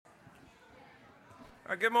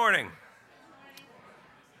All right, good morning.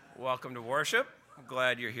 Welcome to worship. I'm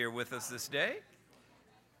glad you're here with us this day.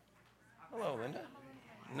 Hello, Linda.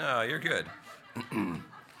 No, you're good.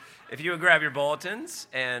 If you would grab your bulletins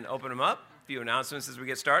and open them up, a few announcements as we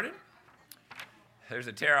get started. There's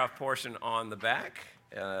a tear-off portion on the back,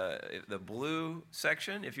 the blue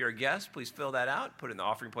section. If you're a guest, please fill that out, put it in the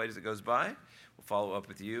offering plate as it goes by. We'll follow up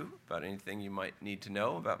with you about anything you might need to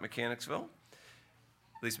know about Mechanicsville.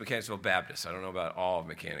 At least Mechanicsville Baptist. I don't know about all of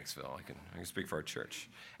Mechanicsville. I can speak for our church.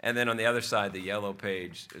 And then on the other side, the yellow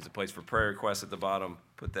page is a place for prayer requests at the bottom.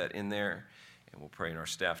 Put that in there, and we'll pray in our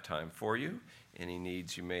staff time for you, any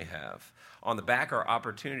needs you may have. On the back are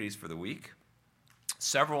opportunities for the week.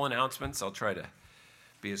 Several announcements. I'll try to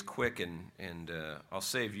be as quick, and I'll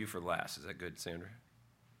save you for last. Is that good, Sandra?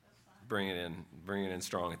 Bring it in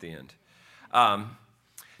strong at the end.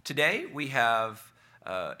 Today we have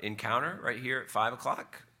encounter right here at 5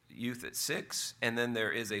 o'clock, youth at 6, and then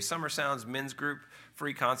there is a Summer Sounds men's group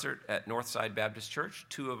free concert at Northside Baptist Church.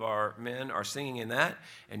 2 of our men are singing in that,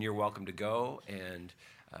 and you're welcome to go and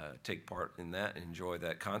take part in that and enjoy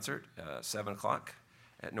that concert, 7 o'clock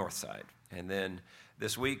at Northside. And then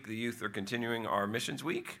this week, the youth are continuing our Missions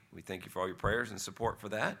Week. We thank you for all your prayers and support for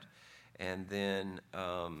that. And then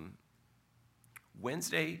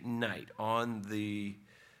Wednesday night on the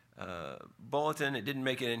bulletin, it didn't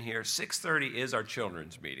make it in here, 6:30 is our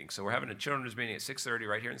children's meeting. So we're having a children's meeting at 6:30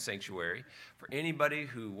 right here in the sanctuary for anybody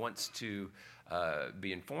who wants to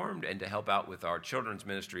be informed and to help out with our children's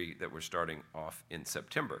ministry that we're starting off in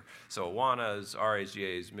September. So Awanas,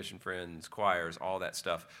 RHGAs, Mission Friends, choirs, all that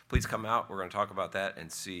stuff. Please come out. We're going to talk about that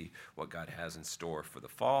and see what God has in store for the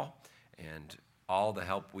fall. And all the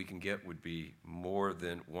help we can get would be more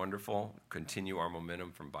than wonderful. Continue our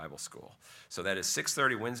momentum from Bible school. So that is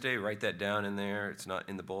 6:30 Wednesday. Write that down in there. It's not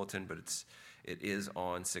in the bulletin, but it is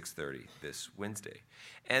on 6:30 this Wednesday.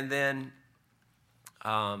 And then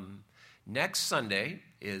next Sunday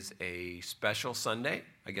is a special Sunday.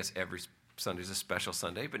 I guess every Sunday is a special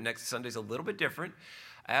Sunday, but next Sunday is a little bit different.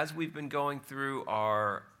 As we've been going through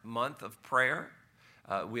our month of prayer,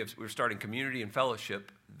 we're starting community and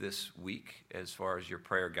fellowship this week as far as your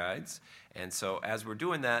prayer guides. And so as we're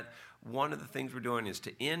doing that, one of the things we're doing is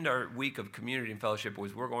to end our week of community and fellowship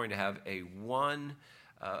was we're going to have a one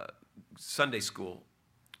Sunday school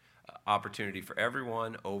opportunity for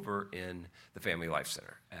everyone over in the Family Life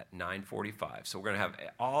Center at 9:45. So we're going to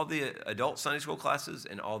have all the adult Sunday school classes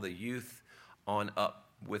and all the youth on up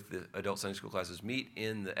with the adult Sunday school classes meet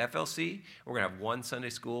in the FLC. We're going to have one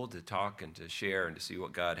Sunday school to talk and to share and to see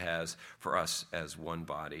what God has for us as one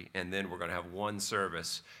body. And then we're going to have one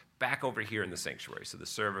service back over here in the sanctuary. So the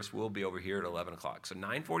service will be over here at 11 o'clock. So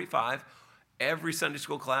 9:45, every Sunday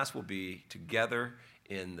school class will be together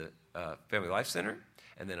in the Family Life Center.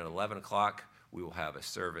 And then at 11 o'clock, we will have a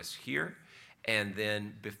service here. And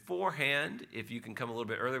then beforehand, if you can come a little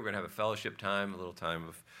bit earlier, we're going to have a fellowship time, a little time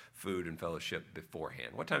of food and fellowship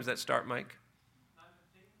beforehand. What time does that start, Mike?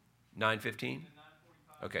 9:15?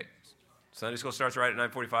 Okay. Sunday school starts right at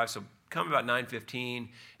 9:45, so come about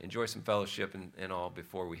 9:15, enjoy some fellowship and all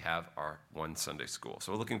before we have our one Sunday school.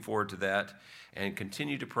 So we're looking forward to that and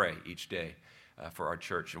continue to pray each day for our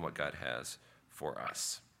church and what God has for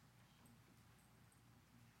us.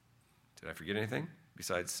 Did I forget anything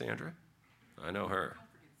besides Sandra? I know her.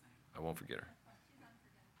 I won't forget her.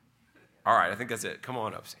 All right, I think that's it. Come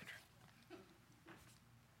on up, Sandra.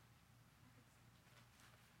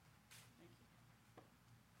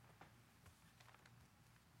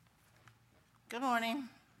 Good morning.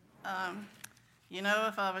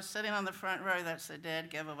 If I was sitting on the front row, that's a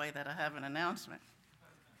dead giveaway that I have an announcement.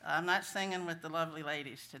 I'm not singing with the lovely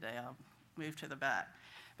ladies today. I'll move to the back.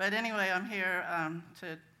 But anyway, I'm here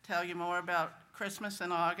to tell you more about Christmas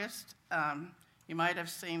in August. You might have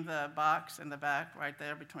seen the box in the back right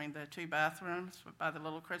there between the 2 bathrooms by the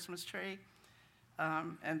little Christmas tree.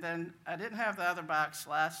 And then I didn't have the other box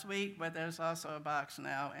last week, but there's also a box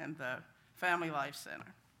now in the Family Life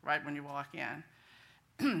Center, right when you walk in.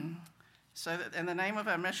 So in the name of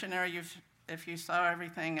a missionary, if you saw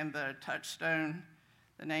everything in the touchstone,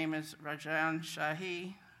 the name is Rajan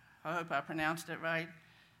Shahi. I hope I pronounced it right.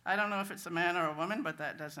 I don't know if it's a man or a woman, but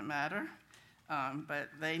that doesn't matter. But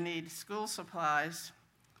they need school supplies,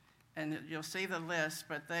 and you'll see the list,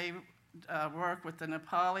 but they work with the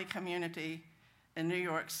Nepali community in New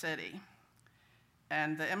York City.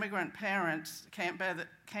 And the immigrant parents can't bear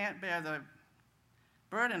the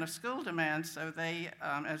burden of school demands, so they,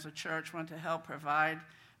 as a church, want to help provide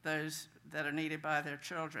those that are needed by their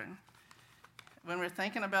children. When we're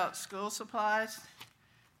thinking about school supplies,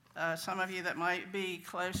 some of you that might be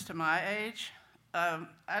close to my age,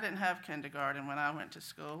 I didn't have kindergarten when I went to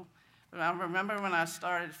school, but I remember when I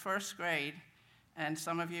started first grade, and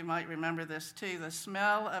some of you might remember this too, the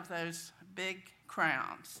smell of those big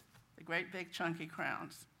crowns, the great big chunky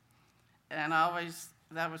crowns. And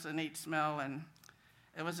that was a neat smell, and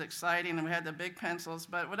it was exciting, and we had the big pencils,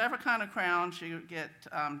 but whatever kind of crowns you get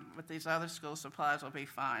with these other school supplies will be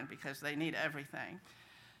fine because they need everything.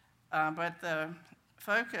 But the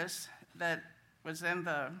focus that was in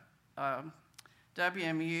the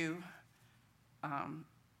WMU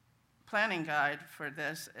planning guide for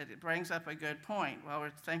this, it brings up a good point while we're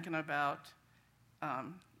thinking about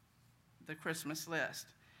the Christmas list.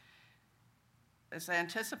 It's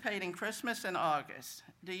anticipating Christmas in August.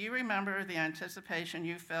 Do you remember the anticipation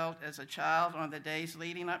you felt as a child on the days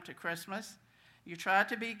leading up to Christmas? You tried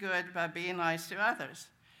to be good by being nice to others.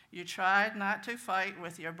 You tried not to fight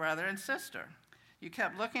with your brother and sister. You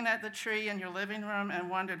kept looking at the tree in your living room and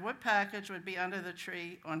wondered what package would be under the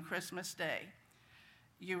tree on Christmas Day.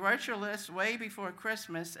 You wrote your list way before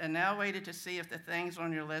Christmas and now waited to see if the things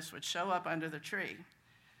on your list would show up under the tree.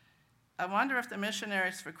 I wonder if the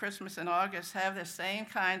missionaries for Christmas in August have the same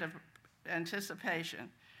kind of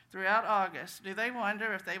anticipation. Throughout August, do they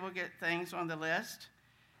wonder if they will get things on the list?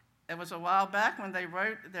 It was a while back when they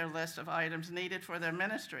wrote their list of items needed for their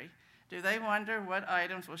ministry. Do they wonder what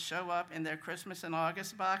items will show up in their Christmas in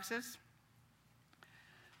August boxes?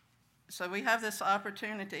 So we have this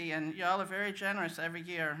opportunity, and y'all are very generous every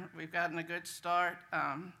year. We've gotten a good start,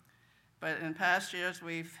 but in past years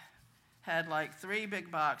we've had like 3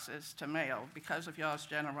 big boxes to mail because of y'all's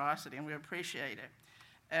generosity, and we appreciate it.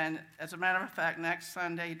 And as a matter of fact, next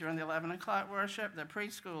Sunday during the 11 o'clock worship, the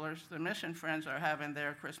preschoolers, the mission friends, are having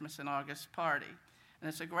their Christmas in August party. And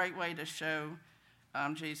it's a great way to show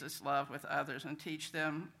Jesus' love with others and teach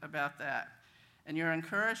them about that. And your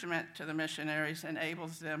encouragement to the missionaries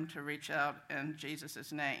enables them to reach out in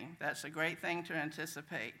Jesus' name. That's a great thing to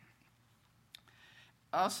anticipate.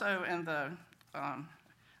 Also in the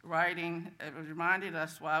writing, it reminded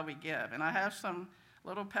us why we give. And I have some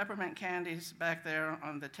little peppermint candies back there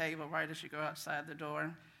on the table right as you go outside the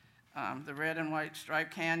door, the red and white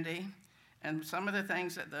striped candy, and some of the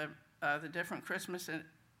things that the different Christmas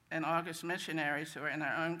and August missionaries who are in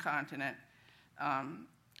our own continent.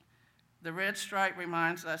 The red stripe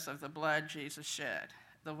reminds us of the blood Jesus shed.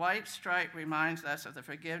 The white stripe reminds us of the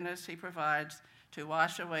forgiveness he provides to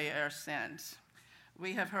wash away our sins.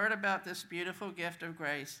 We have heard about this beautiful gift of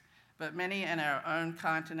grace, but many in our own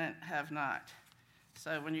continent have not.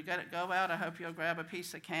 So when you go out, I hope you'll grab a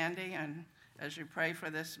piece of candy and as you pray for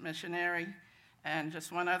this missionary. And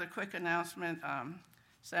just one other quick announcement.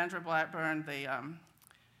 Sandra Blackburn,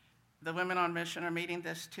 the Women on Mission are meeting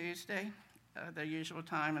this Tuesday, their usual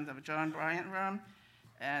time in the John Bryant room.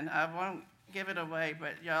 And I won't give it away,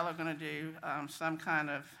 but y'all are going to do some kind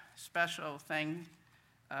of special thing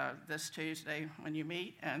this Tuesday when you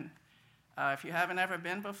meet. And if you haven't ever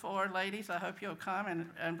been before, ladies, I hope you'll come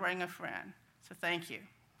and bring a friend. So thank you.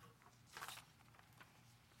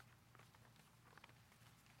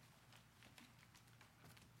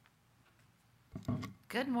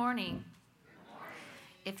 Good morning.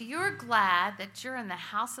 If you're glad that you're in the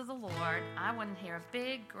house of the Lord, I want to hear a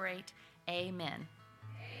big, great amen.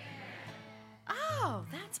 Oh,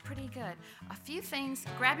 that's pretty good. A few things.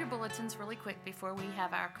 Grab your bulletins really quick before we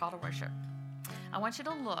have our call to worship. I want you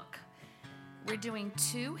to look. We're doing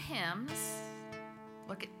 2 hymns.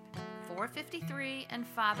 Look at 453 and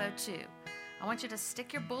 502. I want you to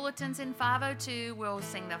stick your bulletins in 502. We'll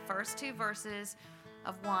sing the first 2 verses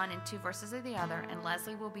of one and 2 verses of the other, and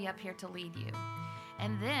Leslie will be up here to lead you.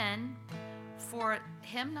 And then for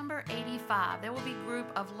hymn number 85, there will be a group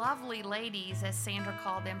of lovely ladies, as Sandra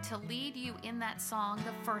called them, to lead you in that song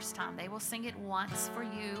the first time. They will sing it once for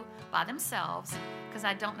you by themselves, because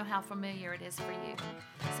I don't know how familiar it is for you.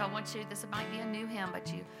 So I want you, this might be a new hymn,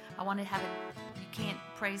 but I want to have it, you can't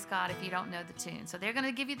praise God if you don't know the tune. So they're going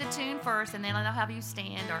to give you the tune first, and then they'll have you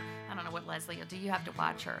stand, or I don't know what Leslie will do. You have to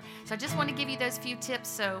watch her. So I just want to give you those few tips,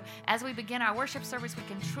 so as we begin our worship service, we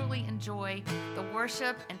can truly enjoy the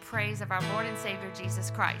worship and praise of our Lord and Savior,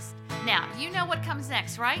 Jesus Christ. Now, you know what comes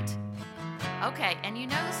next, right? Okay, and you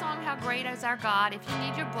know the song, How Great Is Our God. If you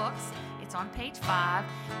need your books, it's on page 5,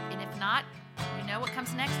 and if not, you know what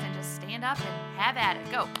comes next, and just stand up and have at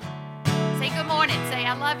it. Go. Say good morning. Say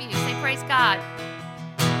I love you. Say praise God.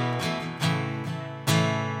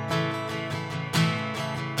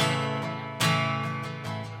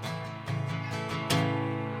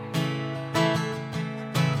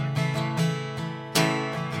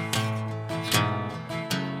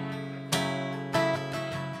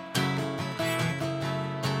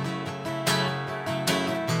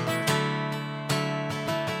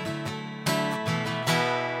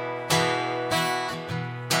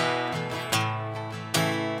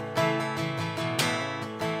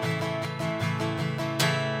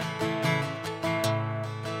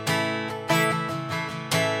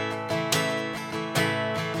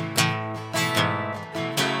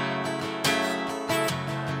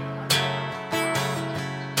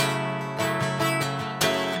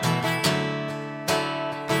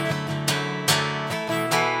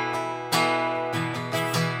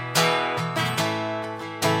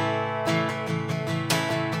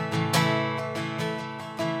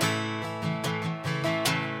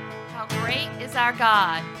 is our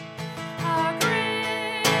God. How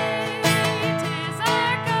great is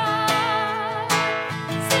our God.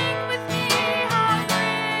 Sing with me, how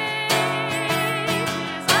great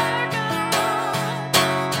is our God.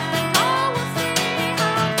 And all will see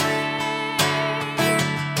how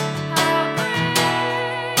great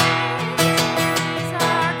is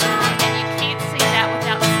our God. And you can't sing that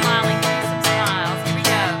without smiling. Give me some smiles. Here we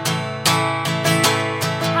go.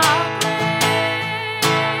 How great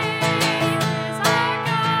is our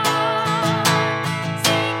God.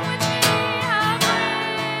 Sing with me, how great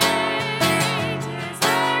is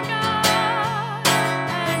our God.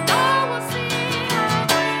 And all will see how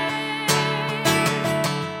great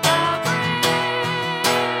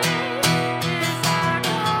is our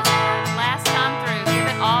God. Last time through, give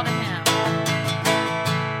it all to Him.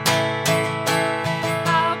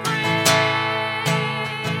 How great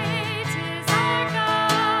is our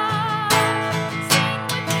God. Sing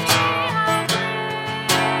with me, how great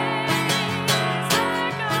is our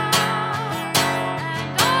God.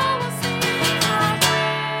 And all will see how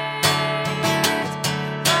great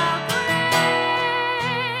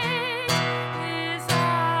is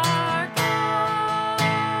our God.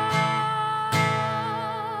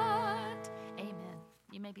 Amen.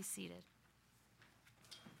 You may be seated.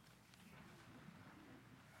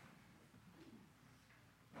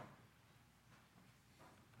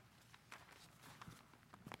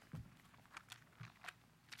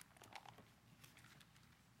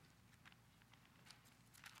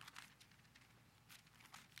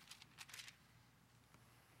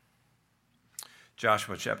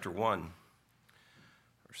 Joshua chapter 1,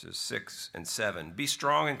 verses 6 and 7. Be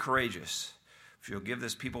strong and courageous, for you'll give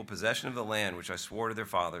this people possession of the land which I swore to their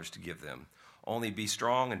fathers to give them. Only be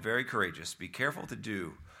strong and very courageous. Be careful to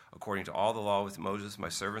do according to all the law which Moses, my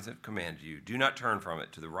servant, have commanded you. Do not turn from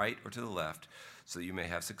it to the right or to the left, so that you may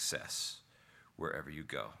have success wherever you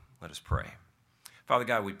go. Let us pray. Father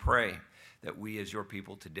God, we pray that we as your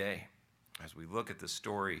people today, as we look at the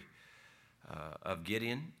story of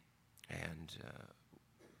Gideon and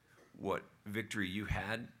what victory you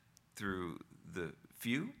had through the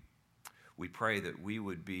few, we pray that we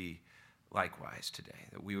would be likewise today,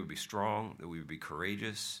 that we would be strong, that we would be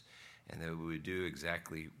courageous, and that we would do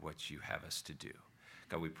exactly what you have us to do.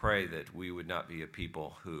 God, we pray that we would not be a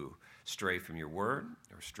people who stray from your word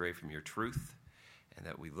or stray from your truth, and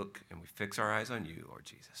that we look and we fix our eyes on you, Lord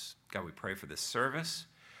Jesus. God, we pray for this service.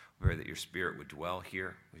 We pray that your Spirit would dwell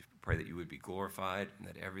here. We pray that you would be glorified and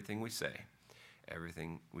that everything we say,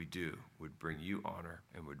 everything we do would bring you honor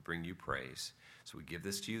and would bring you praise. So we give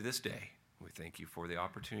this to you this day. We thank you for the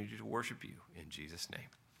opportunity to worship you. In Jesus' name,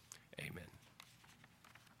 amen.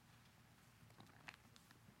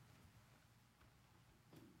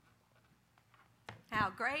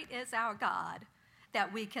 How great is our God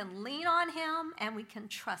that we can lean on him and we can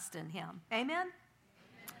trust in him. Amen?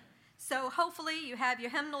 So hopefully you have your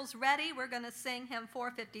hymnals ready. We're going to sing hymn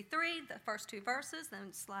 453, the first two verses,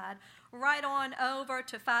 then slide right on over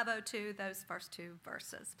to 502, those first two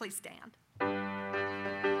verses. Please stand.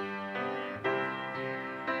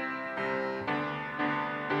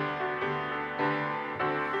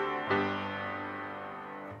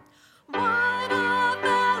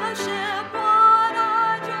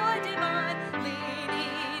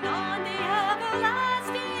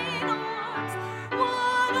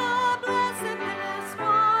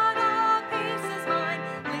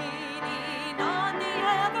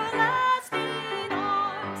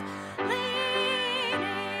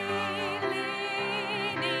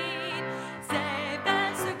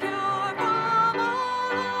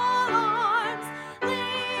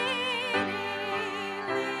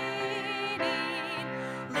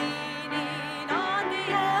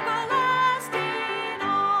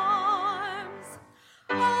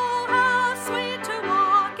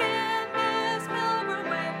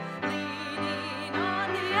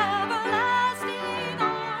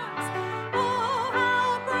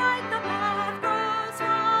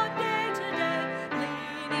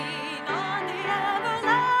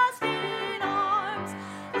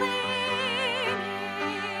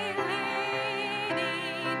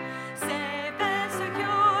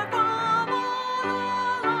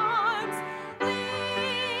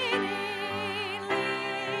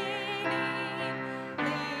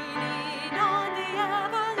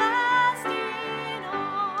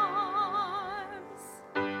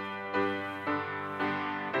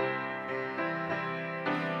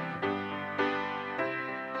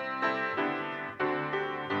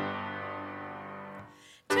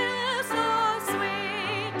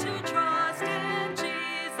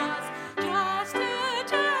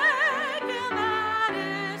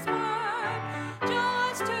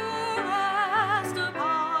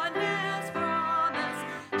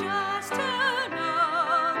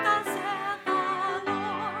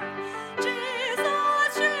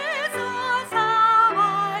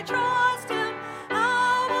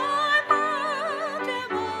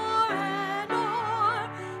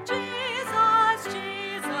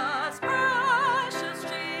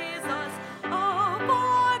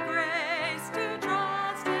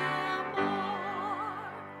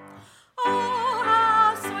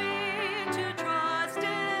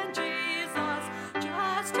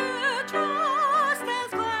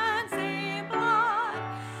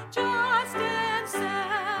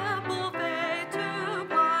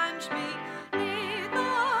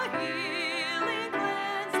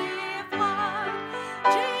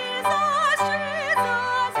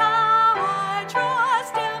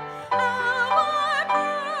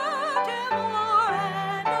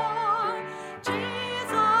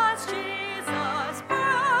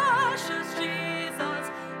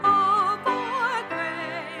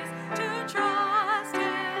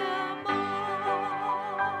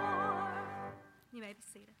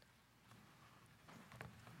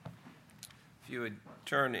 you would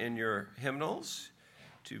turn in your hymnals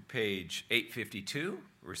to page 852,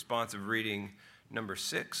 responsive reading number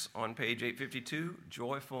 6 on page 852,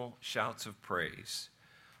 Joyful Shouts of Praise.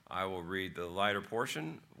 I will read the lighter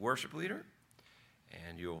portion, Worship Leader,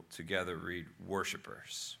 and you'll together read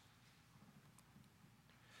Worshipers.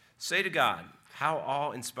 Say to God, how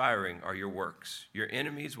awe-inspiring are your works. Your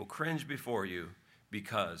enemies will cringe before you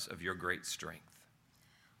because of your great strength.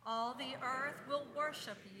 All the earth will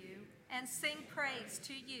worship you and sing praise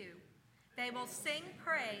to you. They will sing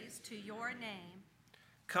praise to your name.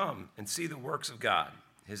 Come and see the works of God.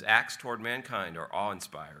 His acts toward mankind are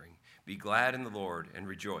awe-inspiring. Be glad in the Lord and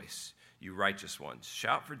rejoice, you righteous ones.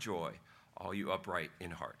 Shout for joy, all you upright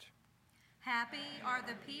in heart. Happy are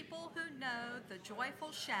the people who know the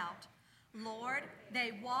joyful shout. Lord,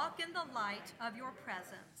 they walk in the light of your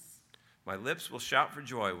presence. My lips will shout for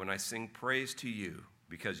joy when I sing praise to you,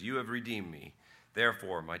 because you have redeemed me.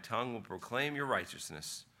 Therefore, my tongue will proclaim your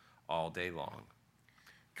righteousness all day long.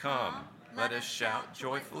 Come, let us shout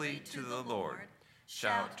joyfully to the Lord.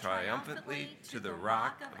 Shout triumphantly to the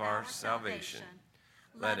rock of our salvation.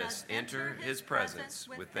 Let us enter his presence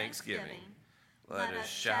with thanksgiving. Let us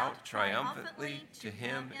shout triumphantly to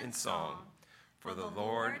him in song. For the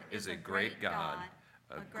Lord is a great God,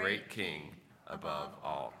 a great King above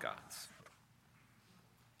all gods.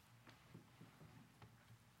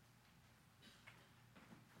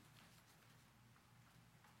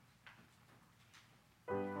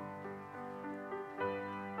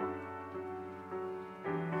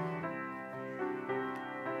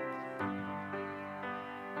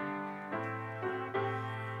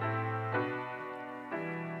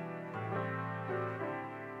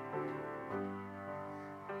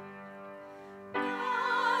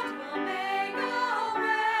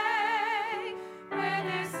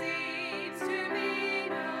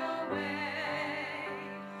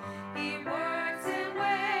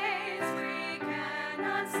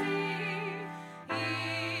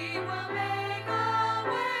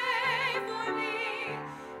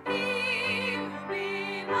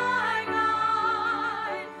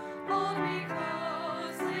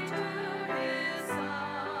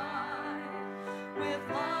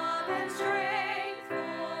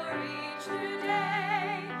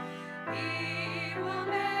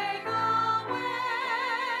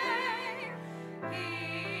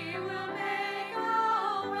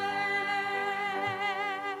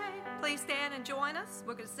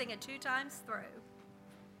 We're going to sing it 2 times through.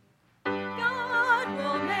 God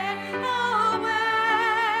will make a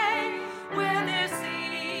way where there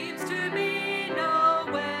seems to be no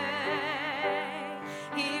way.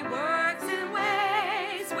 He works in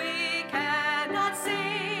ways we cannot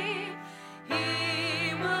see.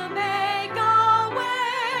 He will make a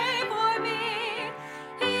way for me.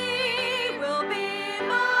 He will be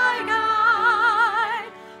my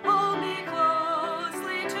guide. Hold me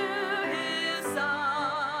closely to his side.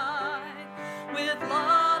 With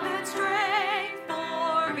love and strength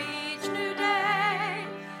for each new day,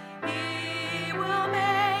 he will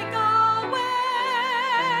make a way.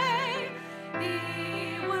 He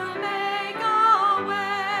will make a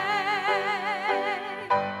way.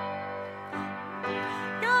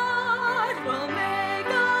 God will make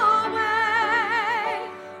a way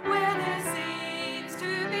where there seems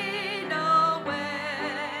to be no way.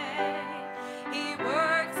 He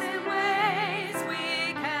works in ways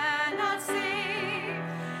we cannot see.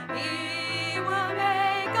 He will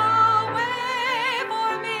make a way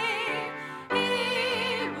for me. He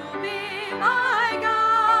will be my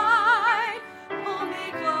guide. Hold me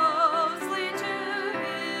closely to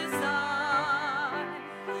his side.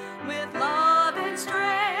 With love and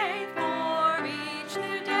strength for each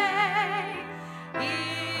new day,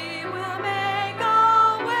 he will make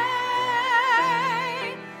a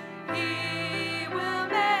way. He will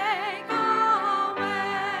make a way.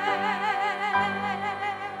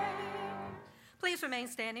 Please remain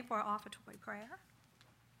standing for our offertory prayer.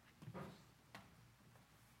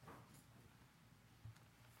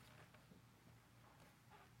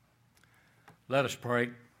 Let us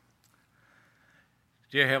pray.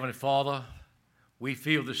 Dear Heavenly Father, we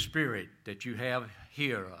feel the Spirit that you have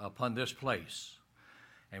here upon this place.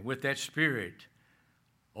 And with that Spirit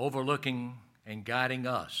overlooking and guiding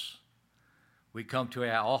us, we come to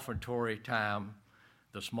our offertory time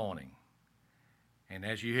this morning. And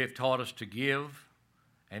as you have taught us to give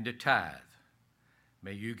and to tithe,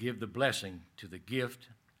 may you give the blessing to the gift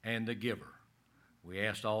and the giver. We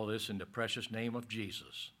ask all this in the precious name of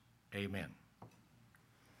Jesus. Amen.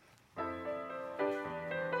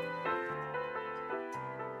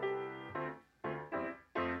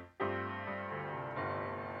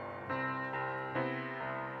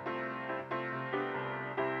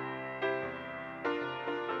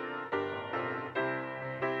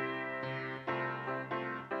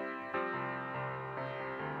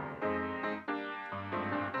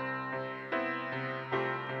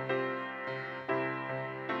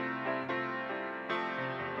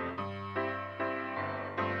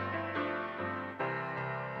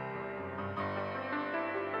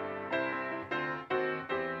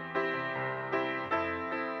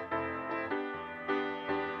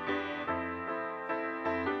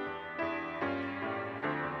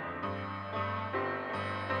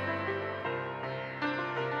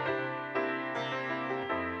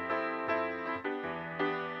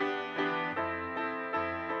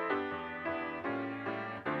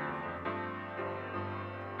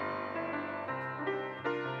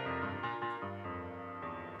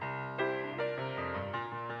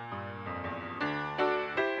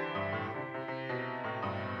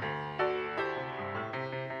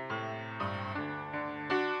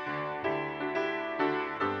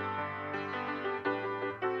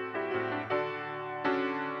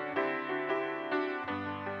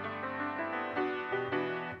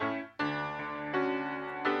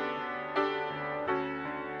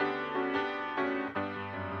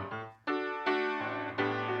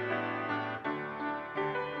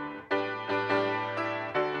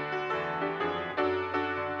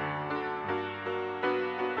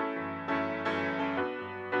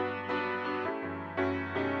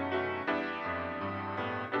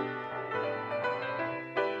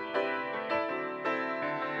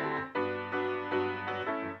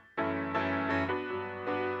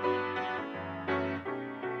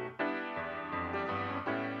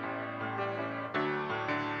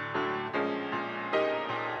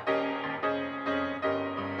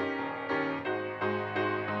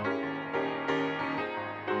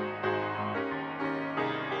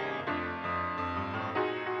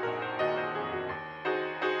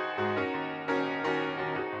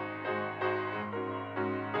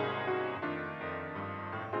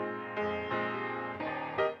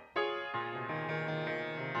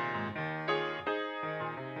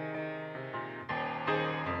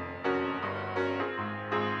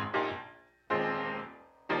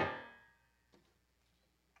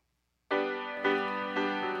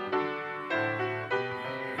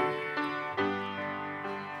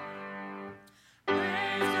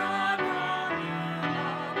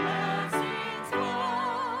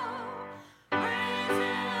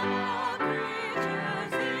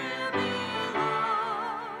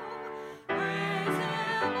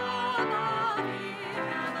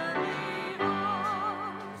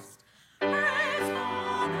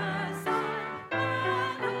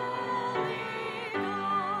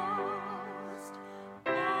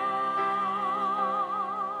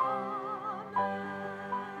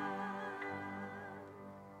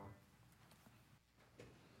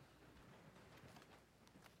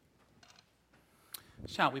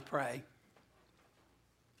 Shall we pray?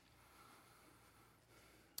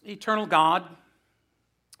 Eternal God,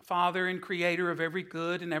 Father and Creator of every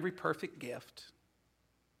good and every perfect gift,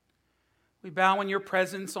 we bow in your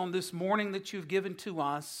presence on this morning that you've given to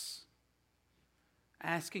us,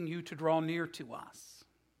 asking you to draw near to us,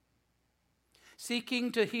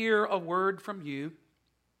 seeking to hear a word from you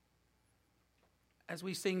as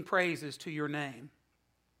we sing praises to your name,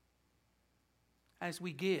 as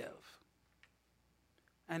we give,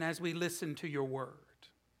 and as we listen to your word.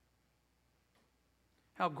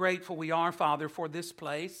 How grateful we are, Father, for this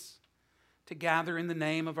place to gather in the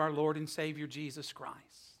name of our Lord and Savior Jesus Christ.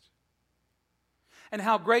 And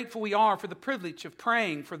how grateful we are for the privilege of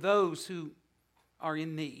praying for those who are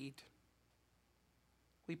in need.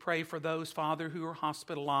 We pray for those, Father, who are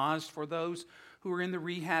hospitalized, for those who are in the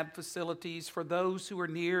rehab facilities, for those who are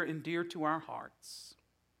near and dear to our hearts.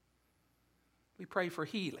 We pray for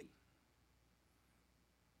healing.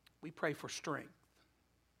 We pray for strength.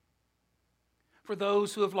 For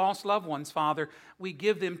those who have lost loved ones, Father, we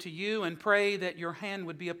give them to you and pray that your hand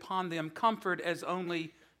would be upon them. Comfort as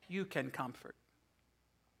only you can comfort.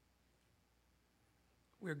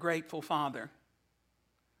 We're grateful, Father,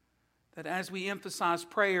 that as we emphasize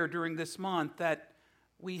prayer during this month, that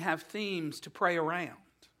we have themes to pray around.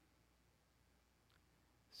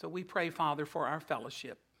 So we pray, Father, for our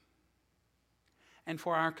fellowship and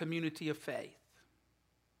for our community of faith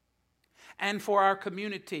and for our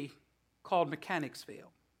community called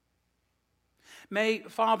Mechanicsville. May,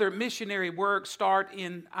 Father, missionary work start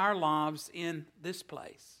in our lives in this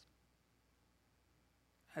place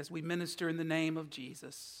as we minister in the name of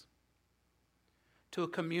Jesus to a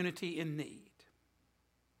community in need.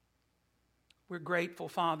 We're grateful,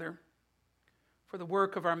 Father, for the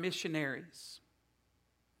work of our missionaries,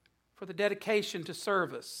 for the dedication to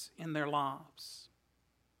service in their lives,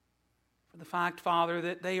 for the fact, Father,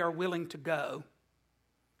 that they are willing to go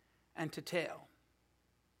and to tell,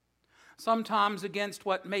 sometimes against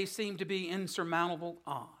what may seem to be insurmountable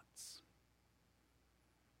odds.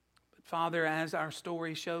 But Father, as our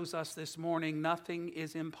story shows us this morning, nothing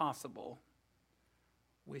is impossible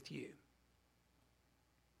with you.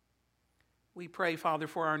 We pray, Father,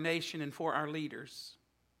 for our nation and for our leaders.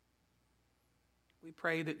 We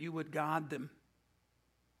pray that you would guide them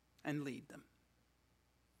and lead them.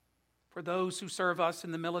 For those who serve us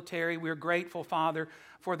in the military, we're grateful, Father,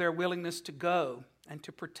 for their willingness to go and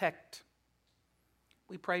to protect.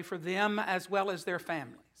 We pray for them as well as their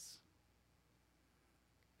families,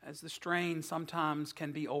 as the strain sometimes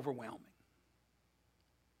can be overwhelming.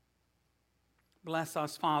 Bless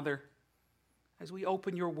us, Father, as we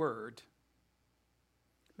open your word.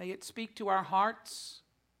 May it speak to our hearts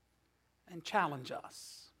and challenge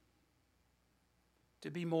us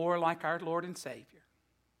to be more like our Lord and Savior,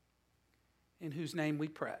 in whose name we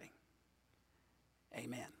pray.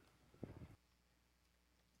 Amen.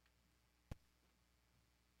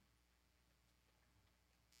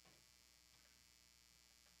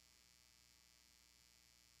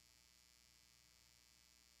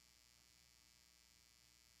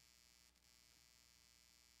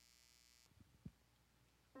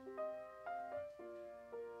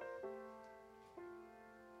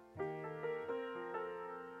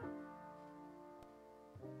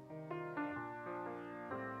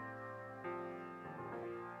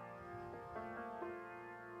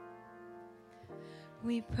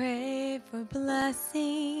 We pray for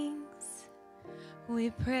blessings, we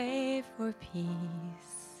pray for peace,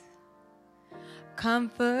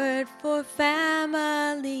 comfort for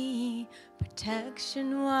family,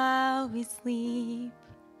 protection while we sleep.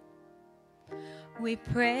 We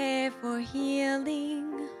pray for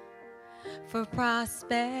healing, for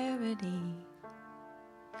prosperity.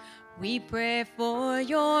 We pray for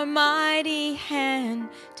your mighty hand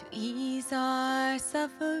to ease our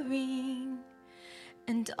suffering.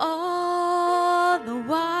 And all the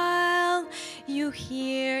while you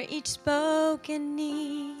hear each spoken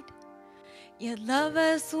need, yet love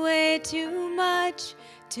us way too much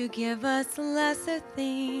to give us lesser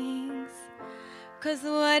things. 'Cause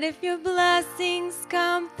what if your blessings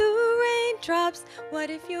come through raindrops? What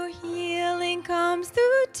if your healing comes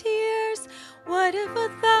through tears? What if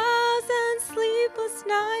 1,000 sleepless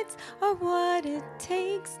nights are what it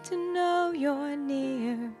takes to know you're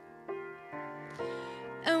near?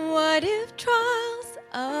 And what if trials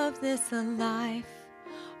of this life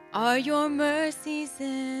are your mercies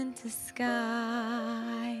in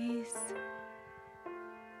disguise?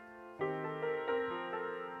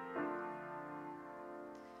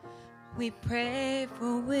 We pray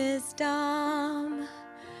for wisdom,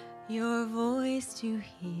 your voice to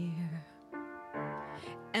hear.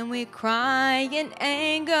 and we cry in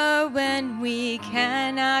anger when we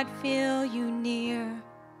cannot feel you near.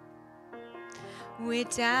 We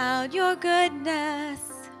doubt your goodness,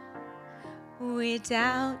 we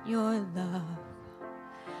doubt your love,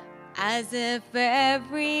 as if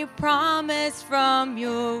every promise from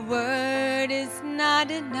your word is not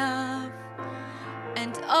enough.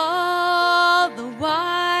 And all the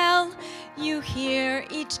while you hear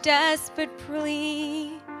each desperate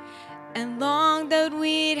plea and long that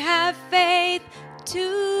we'd have faith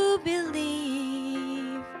to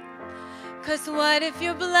believe. 'Cause what if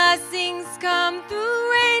your blessings come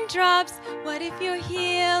through raindrops? What if your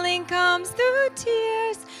healing comes through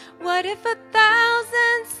tears? What if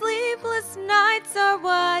 1,000 sleepless nights are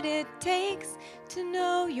what it takes to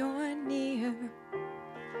know you're near?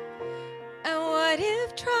 And what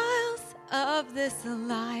if trials of this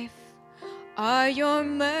life are your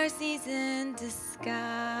mercies in disguise?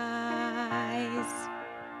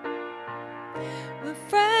 When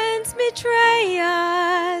friends betray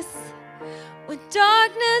us, when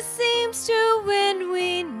darkness seems to win,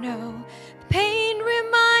 we know the pain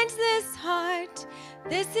reminds this heart,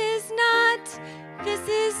 this is not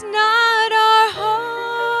our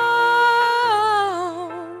home.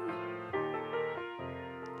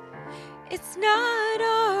 It's not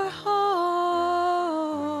our home.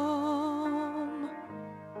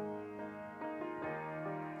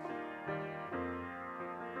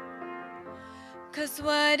 'Cause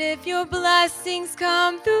what if your blessings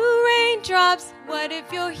come through raindrops? What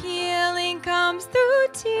if your healing comes through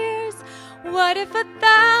tears? What if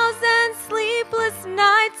 1,000 sleepless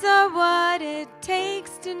nights are what it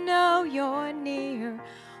takes to know you're near?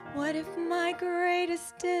 What if my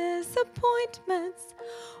greatest disappointments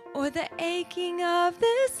or the aching of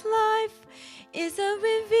this life is a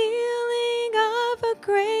revealing of a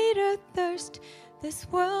greater thirst this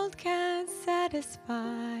world can't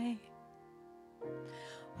satisfy?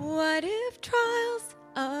 What if trials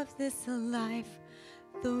of this life,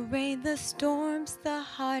 the rain, the storms, the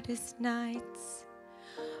hardest nights,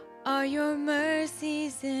 are your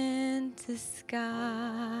mercies in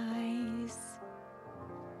disguise?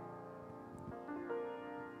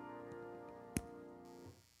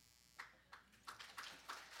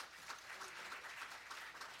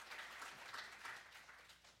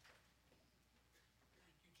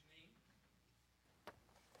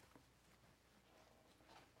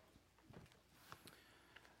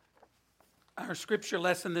 Our scripture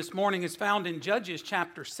lesson this morning is found in Judges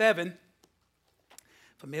chapter 7.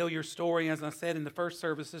 Familiar story, as I said in the first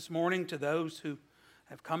service this morning, to those who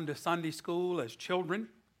have come to Sunday school as children.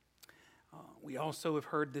 We also have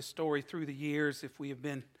heard this story through the years if we have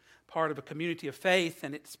been part of a community of faith,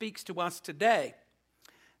 and it speaks to us today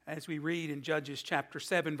as we read in Judges chapter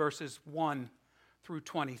 7, verses 1 through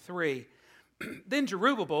 23. Then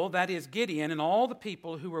Jerubbaal, that is Gideon, and all the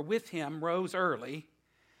people who were with him rose early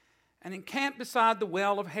and encamped beside the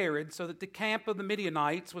well of Harod, so that the camp of the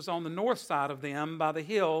Midianites was on the north side of them by the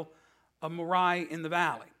hill of Moriah in the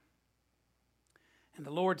valley. And the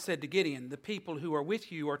Lord said to Gideon, the people who are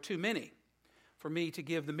with you are too many for me to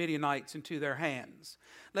give the Midianites into their hands,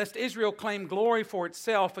 lest Israel claim glory for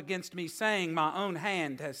itself against me, saying, my own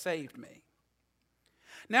hand has saved me.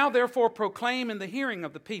 Now therefore proclaim in the hearing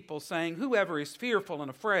of the people, saying, whoever is fearful and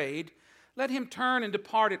afraid, let him turn and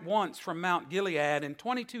depart at once from Mount Gilead. And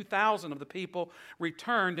 22,000 of the people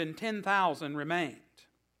returned, and 10,000 remained.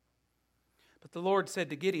 But the Lord said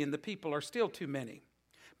to Gideon, the people are still too many.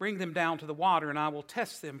 Bring them down to the water, and I will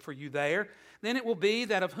test them for you there. Then it will be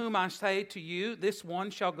that of whom I say to you, this one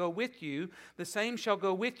shall go with you, the same shall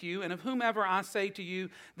go with you. And of whomever I say to you,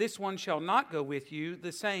 this one shall not go with you,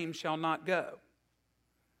 the same shall not go.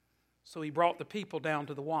 So he brought the people down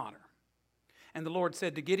to the water. And the Lord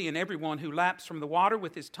said to Gideon, everyone who laps from the water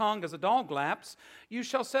with his tongue as a dog laps, you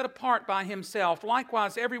shall set apart by himself.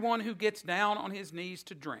 Likewise, everyone who gets down on his knees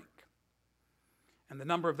to drink. And the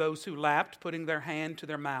number of those who lapped, putting their hand to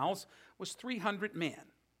their mouths, was 300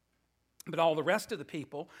 men. But all the rest of the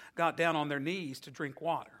people got down on their knees to drink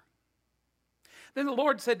water. Then the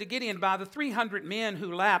Lord said to Gideon, by the 300 men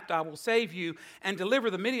who lapped, I will save you and deliver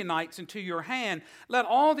the Midianites into your hand. Let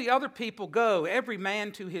all the other people go, every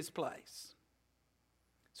man to his place.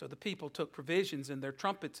 So the people took provisions and their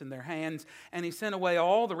trumpets in their hands, and he sent away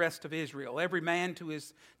all the rest of Israel, every man to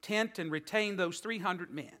his tent, and retained those 300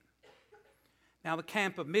 men. Now the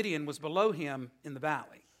camp of Midian was below him in the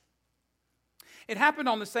valley. It happened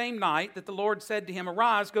on the same night that the Lord said to him,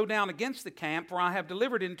 arise, go down against the camp, for I have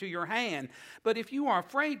delivered it into your hand. But if you are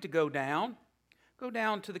afraid to go down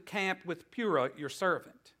to the camp with Purah your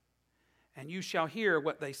servant. And you shall hear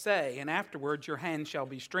what they say, and afterwards your hand shall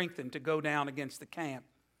be strengthened to go down against the camp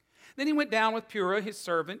Then he went down with Purah, his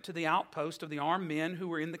servant, to the outpost of the armed men who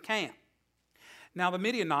were in the camp. Now the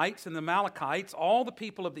Midianites and the Amalekites, all the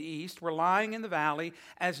people of the east, were lying in the valley,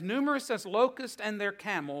 as numerous as locusts, and their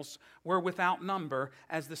camels were without number,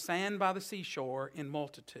 as the sand by the seashore in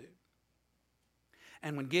multitude.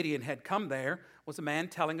 And when Gideon had come there, was a man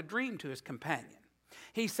telling a dream to his companion.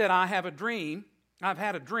 He said, I've had a dream.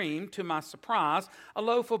 To my surprise, a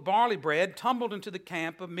loaf of barley bread tumbled into the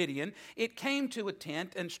camp of Midian. It came to a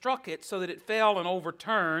tent and struck it so that it fell and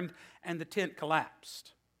overturned, and the tent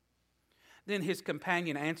collapsed. Then his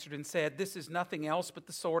companion answered and said, This is nothing else but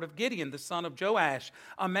the sword of Gideon, the son of Joash,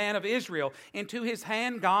 a man of Israel. Into his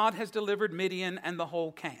hand God has delivered Midian and the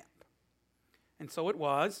whole camp. And so it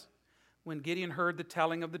was, when Gideon heard the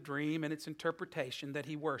telling of the dream and its interpretation, that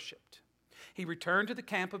he worshipped. He returned to the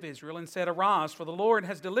camp of Israel and said, Arise, for the Lord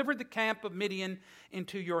has delivered the camp of Midian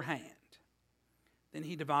into your hand. Then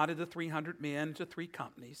he divided the 300 men into 3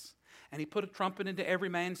 companies, and he put a trumpet into every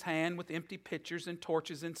man's hand with empty pitchers and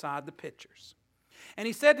torches inside the pitchers. And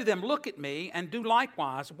he said to them, Look at me and do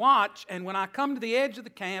likewise. Watch, and when I come to the edge of the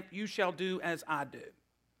camp, you shall do as I do.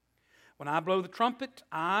 When I blow the trumpet,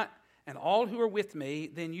 I and all who are with me,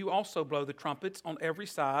 then you also blow the trumpets on every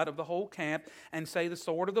side of the whole camp, and say the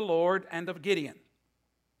sword of the Lord and of Gideon.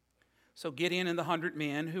 So Gideon and the 100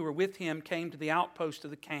 men who were with him came to the outpost of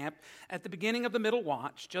the camp at the beginning of the middle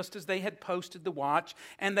watch, just as they had posted the watch,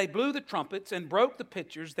 and they blew the trumpets and broke the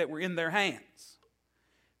pitchers that were in their hands.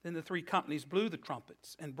 Then the 3 companies blew the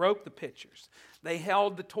trumpets and broke the pitchers. They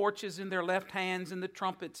held the torches in their left hands and the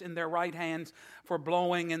trumpets in their right hands for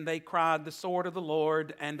blowing, and they cried, The sword of the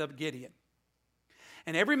Lord and of Gideon.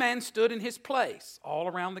 And every man stood in his place all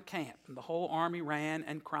around the camp, and the whole army ran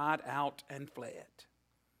and cried out and fled.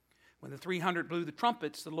 When the 300 blew the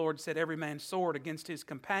trumpets, the Lord set every man's sword against his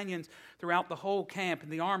companions throughout the whole camp,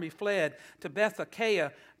 and the army fled to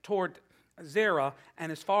Beth-Achaia toward Zerah,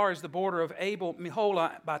 and as far as the border of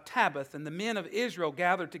Abel-Meholah by Tabbath. And the men of Israel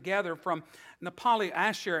gathered together from Naphtali,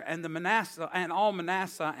 Asher, and all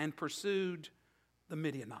Manasseh, and pursued the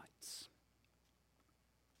Midianites.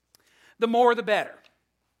 The more the better.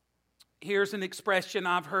 Here's an expression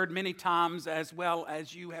I've heard many times, as well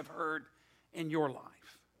as you have heard in your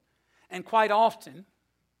life. And quite often,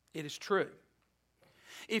 it is true.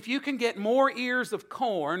 If you can get more ears of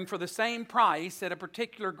corn for the same price at a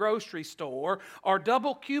particular grocery store, or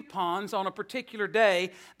double coupons on a particular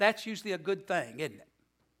day, that's usually a good thing, isn't it?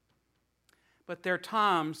 But there are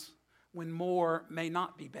times when more may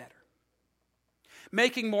not be better.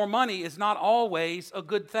 Making more money is not always a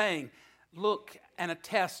good thing. Look and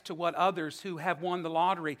attest to what others who have won the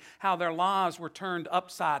lottery, how their lives were turned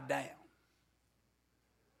upside down.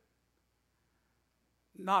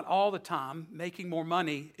 Not all the time making more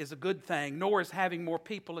money is a good thing, nor is having more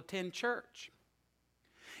people attend church,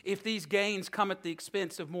 if these gains come at the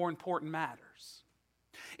expense of more important matters.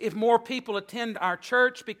 If more people attend our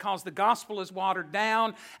church because the gospel is watered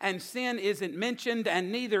down and sin isn't mentioned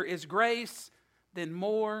and neither is grace, then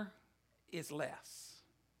more is less.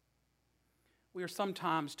 We are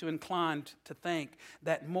sometimes too inclined to think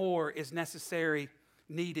that more is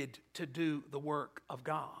needed to do the work of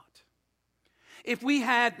God. If we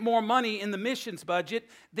had more money in the missions budget,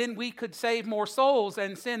 then we could save more souls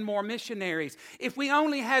and send more missionaries. If we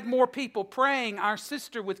only had more people praying, our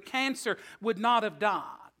sister with cancer would not have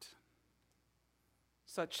died.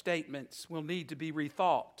 Such statements will need to be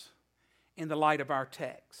rethought in the light of our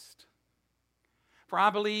text. For I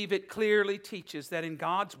believe it clearly teaches that in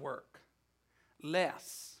God's work,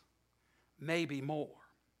 less may be more.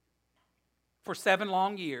 For 7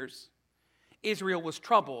 long years, Israel was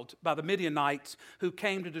troubled by the Midianites who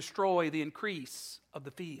came to destroy the increase of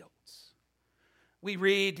the fields. We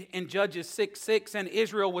read in Judges 6:6, and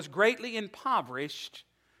Israel was greatly impoverished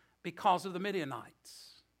because of the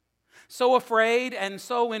Midianites. So afraid and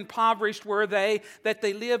so impoverished were they that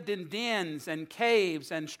they lived in dens and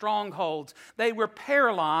caves and strongholds. They were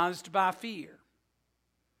paralyzed by fear.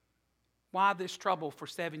 Why this trouble for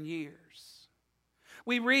 7 years?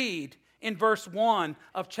 We read in verse 1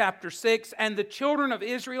 of chapter 6, and the children of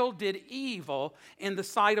Israel did evil in the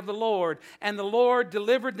sight of the Lord, and the Lord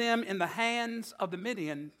delivered them in the hands of the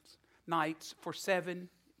Midianites for 7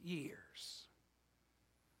 years.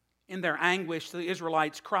 In their anguish, the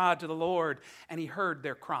Israelites cried to the Lord, and he heard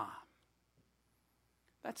their cry.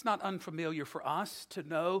 That's not unfamiliar for us to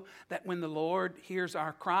know that when the Lord hears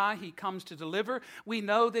our cry, he comes to deliver. We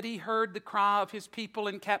know that he heard the cry of his people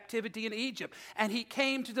in captivity in Egypt, and he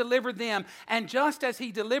came to deliver them. And just as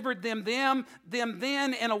he delivered them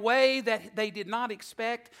then in a way that they did not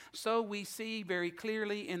expect, so we see very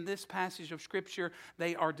clearly in this passage of Scripture,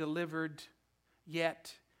 they are delivered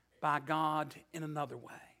yet by God in another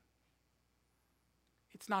way.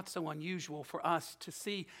 It's not so unusual for us to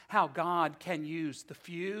see how God can use the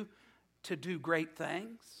few to do great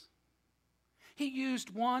things. He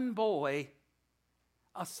used one boy,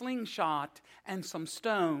 a slingshot, and some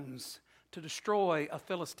stones to destroy a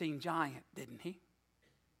Philistine giant, didn't he?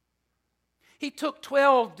 He took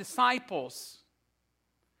 12 disciples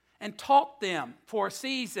and taught them for a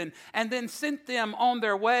season and then sent them on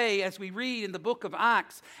their way, as we read in the book of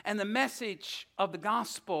Acts, and the message of the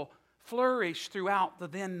gospel flourished throughout the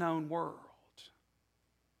then known world.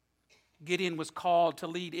 Gideon was called to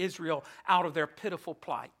lead Israel out of their pitiful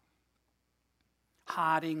plight,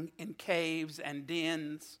 hiding in caves and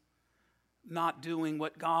dens, not doing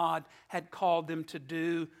what God had called them to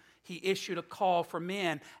do. He issued a call for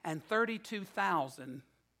men, and 32,000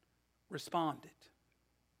 responded.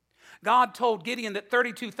 God told Gideon that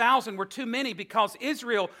 32,000 were too many because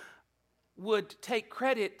Israel would take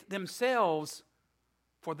credit themselves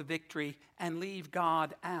for the victory and leave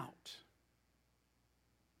God out.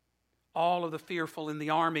 All of the fearful in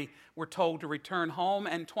the army were told to return home,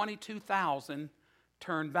 and 22,000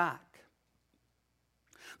 turned back.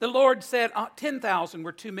 The Lord said 10,000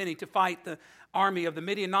 were too many to fight the army of the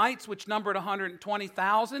Midianites, which numbered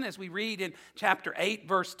 120,000, as we read in chapter 8,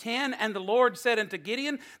 verse 10. And the Lord said unto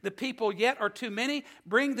Gideon, the people yet are too many.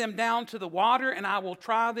 Bring them down to the water, and I will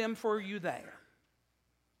try them for you there.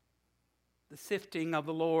 The sifting of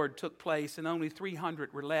the Lord took place, and only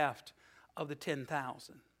 300 were left of the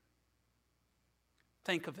 10,000.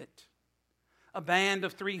 Think of it. A band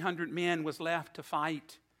of 300 men was left to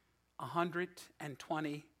fight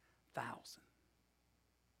 120,000.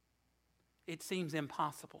 It seems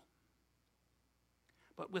impossible.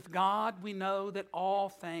 But with God, we know that all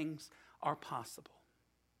things are possible.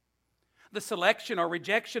 The selection or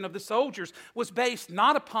rejection of the soldiers was based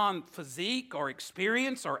not upon physique or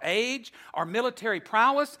experience or age or military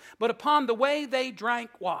prowess, but upon the way they drank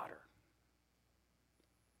water.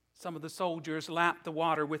 Some of the soldiers lapped the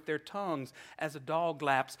water with their tongues as a dog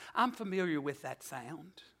laps. I'm familiar with that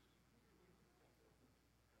sound.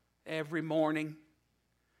 Every morning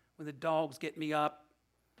when the dogs get me up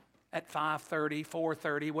at 5:30,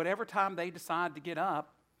 4:30, whatever time they decide to get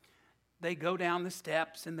up, they go down the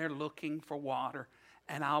steps and they're looking for water.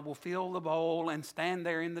 And I will fill the bowl and stand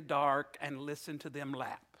there in the dark and listen to them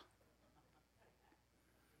lap.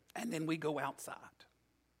 And then we go outside.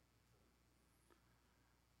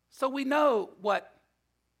 So we know what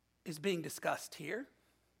is being discussed here.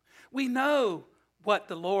 We know what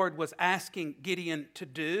the Lord was asking Gideon to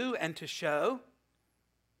do and to show.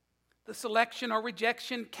 The selection or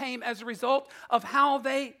rejection came as a result of how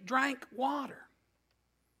they drank water.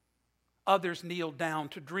 Others kneeled down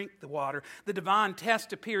to drink the water. The divine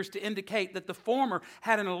test appears to indicate that the former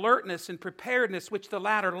had an alertness and preparedness which the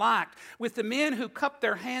latter lacked. With the men who cupped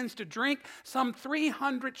their hands to drink, some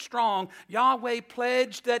 300 strong, Yahweh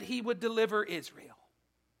pledged that he would deliver Israel.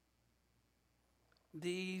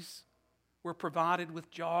 These were provided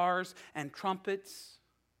with jars and trumpets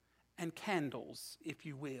and candles, if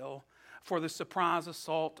you will, for the surprise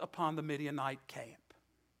assault upon the Midianite camp.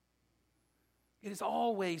 It is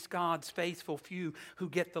always God's faithful few who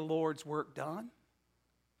get the Lord's work done.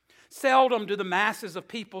 Seldom do the masses of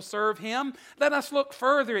people serve him. Let us look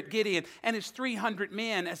further at Gideon and his 300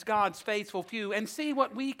 men as God's faithful few and see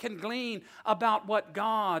what we can glean about what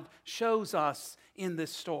God shows us in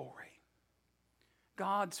this story.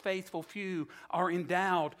 God's faithful few are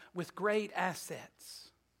endowed with great assets.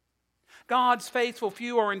 God's faithful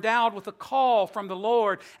few are endowed with a call from the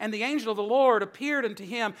Lord. And the angel of the Lord appeared unto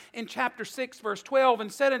him in chapter 6, verse 12,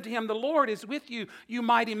 and said unto him, the Lord is with you, you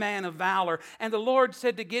mighty man of valor. And the Lord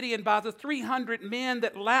said to Gideon, by the 300 men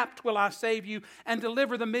that lapped will I save you, and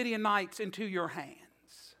deliver the Midianites into your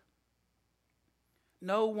hands.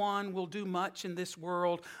 No one will do much in this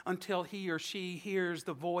world until he or she hears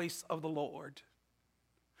the voice of the Lord.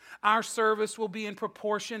 Our service will be in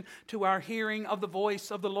proportion to our hearing of the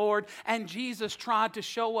voice of the Lord. And Jesus tried to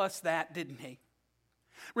show us that, didn't he?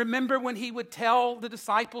 Remember when he would tell the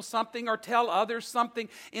disciples something or tell others something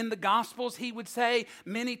in the Gospels, he would say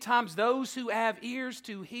many times, those who have ears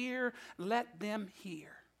to hear, let them hear.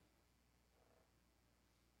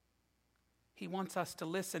 He wants us to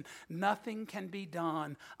listen. Nothing can be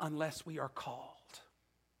done unless we are called.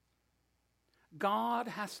 God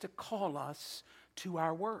has to call us to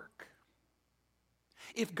our work.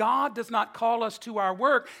 If God does not call us to our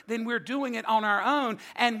work, then we're doing it on our own,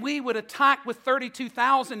 and we would attack with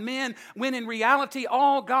 32,000 men when in reality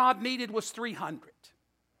all God needed was 300.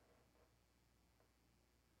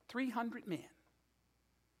 300 men.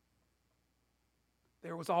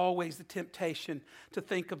 There was always the temptation to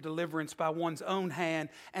think of deliverance by one's own hand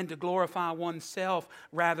and to glorify oneself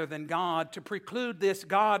rather than God. To preclude this,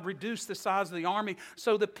 God reduced the size of the army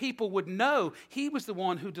so the people would know he was the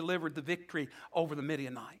one who delivered the victory over the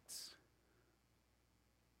Midianites.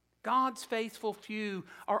 God's faithful few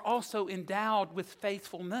are also endowed with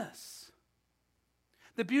faithfulness.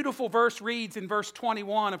 The beautiful verse reads in verse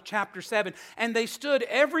 21 of chapter 7, "And they stood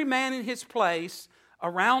every man in his place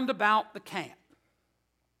around about the camp."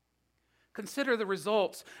 Consider the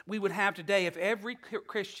results we would have today if every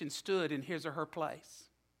Christian stood in his or her place.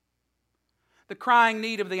 The crying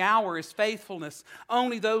need of the hour is faithfulness.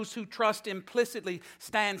 Only those who trust implicitly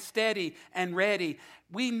stand steady and ready.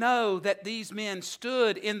 We know that these men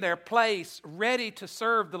stood in their place, ready to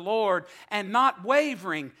serve the Lord, and not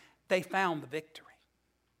wavering, they found the victory.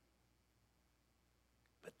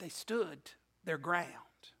 But they stood their ground.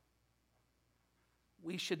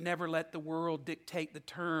 We should never let the world dictate the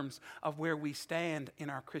terms of where we stand in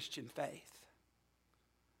our Christian faith.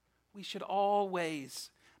 We should always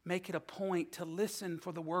make it a point to listen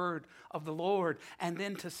for the word of the Lord and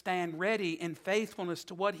then to stand ready in faithfulness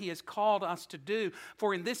to what he has called us to do.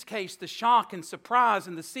 For in this case, the shock and surprise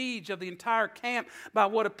and the siege of the entire camp by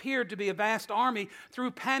what appeared to be a vast army threw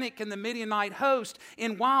panic in the Midianite host.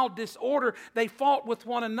 In wild disorder, they fought with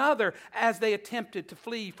one another as they attempted to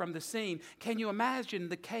flee from the scene. Can you imagine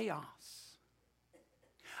the chaos?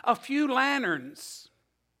 A few lanterns,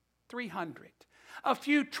 300. A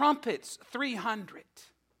few trumpets, 300.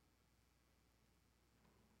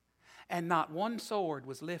 And not one sword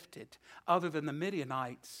was lifted other than the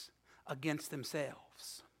Midianites against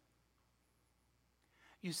themselves.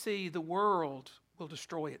 You see, the world will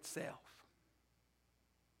destroy itself.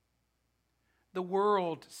 The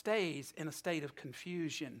world stays in a state of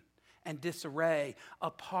confusion and disarray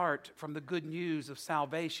apart from the good news of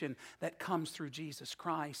salvation that comes through Jesus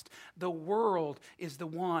Christ. The world is the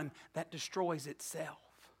one that destroys itself.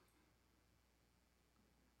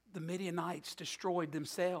 The Midianites destroyed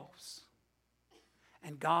themselves,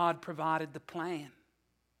 and God provided the plan.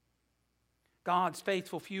 God's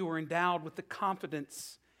faithful few are endowed with the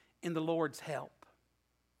confidence in the Lord's help.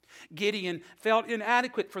 Gideon felt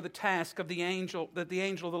inadequate for the task of the angel that the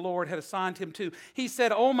angel of the Lord had assigned him to. He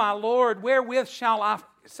said, "O my Lord, wherewith shall I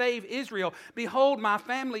save Israel? Behold, my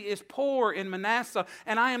family is poor in Manasseh,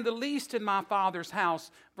 and I am the least in my father's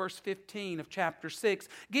house." Verse 15 of chapter 6.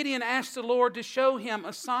 Gideon asked the Lord to show him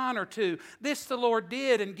a sign or two. This the Lord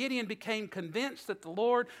did, and Gideon became convinced that the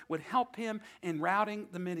Lord would help him in routing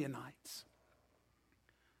the Midianites.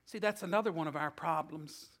 See, that's another one of our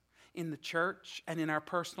problems in the church and in our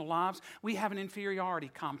personal lives. We have an inferiority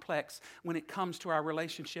complex when it comes to our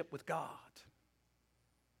relationship with God.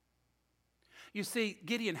 You see,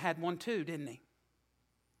 Gideon had one too, didn't he?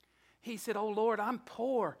 He said, "Oh Lord, I'm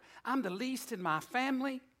poor. I'm the least in my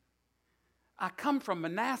family. I come from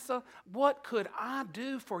Manasseh. What could I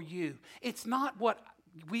do for you?" It's not what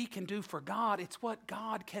we can do for God. It's what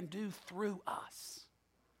God can do through us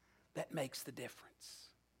that makes the difference.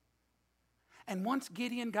 And once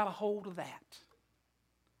Gideon got a hold of that,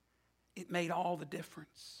 it made all the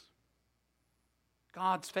difference.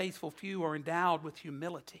 God's faithful few are endowed with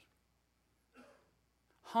humility.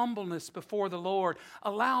 Humbleness before the Lord.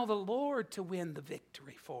 Allow the Lord to win the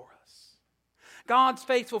victory for us. God's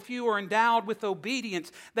faithful few are endowed with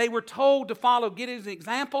obedience. They were told to follow Gideon's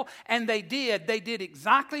example, and they did. They did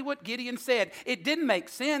exactly what Gideon said. It didn't make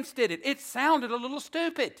sense, did it? It sounded a little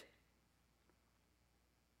stupid.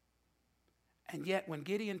 And yet when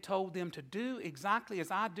Gideon told them to do exactly as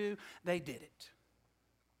I do, they did it.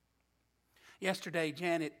 Yesterday,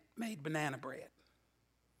 Janet made banana bread.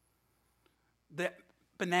 The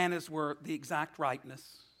bananas were the exact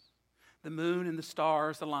ripeness. The moon and the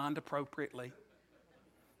stars aligned appropriately.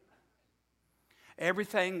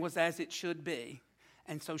 Everything was as it should be,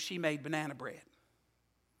 and so she made banana bread.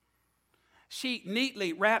 She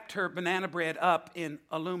neatly wrapped her banana bread up in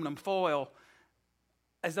aluminum foil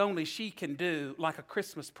as only she can do, like a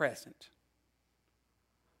Christmas present,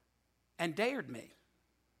 and dared me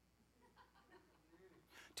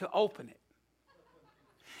to open it.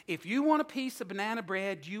 If you want a piece of banana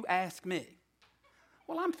bread, you ask me.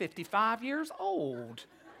 Well, I'm 55 years old.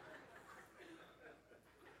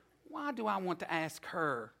 Why do I want to ask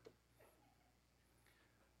her?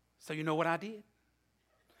 So you know what I did?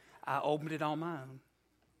 I opened it on my own,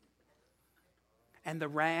 and the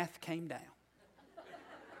wrath came down.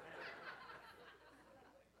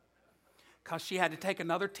 Because she had to take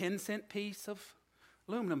another 10-cent piece of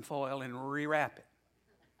aluminum foil and rewrap it.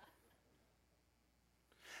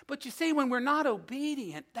 But you see, when we're not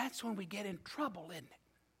obedient, that's when we get in trouble, isn't it?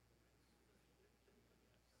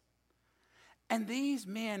 And these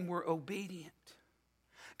men were obedient.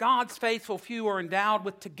 God's faithful few are endowed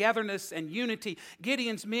with togetherness and unity.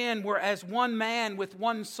 Gideon's men were as one man with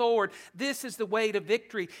one sword. This is the way to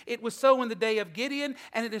victory. It was so in the day of Gideon,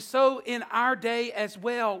 and it is so in our day as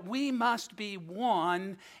well. We must be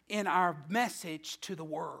one in our message to the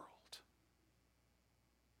world.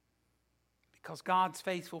 Because God's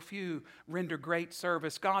faithful few render great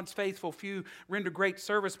service. God's faithful few render great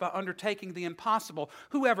service by undertaking the impossible.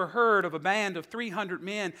 Who ever heard of a band of 300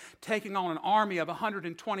 men taking on an army of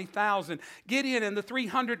 120,000? Gideon and the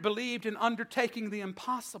 300 believed in undertaking the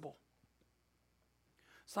impossible.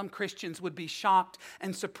 Some Christians would be shocked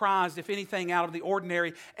and surprised if anything out of the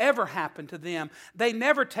ordinary ever happened to them. They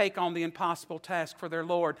never take on the impossible task for their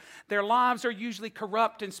Lord. Their lives are usually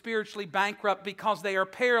corrupt and spiritually bankrupt because they are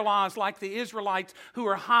paralyzed like the Israelites who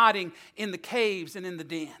are hiding in the caves and in the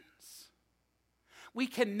dens. We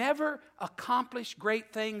can never accomplish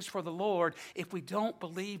great things for the Lord if we don't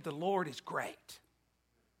believe the Lord is great.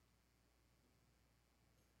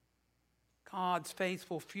 God's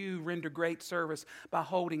faithful few render great service by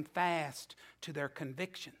holding fast to their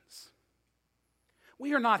convictions.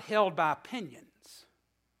 We are not held by opinions,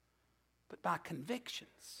 but by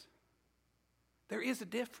convictions. There is a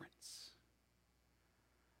difference.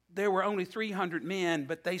 There were only 300 men,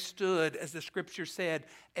 but they stood, as the scripture said,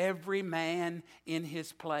 every man in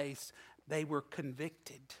his place. They were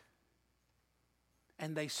convicted,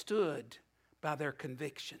 and they stood by their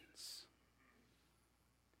convictions.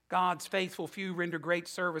 God's faithful few render great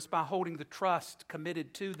service by holding the trust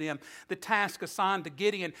committed to them. The task assigned to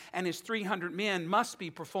Gideon and his 300 men must be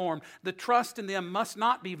performed. The trust in them must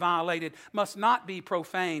not be violated, must not be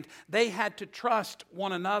profaned. They had to trust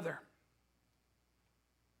one another.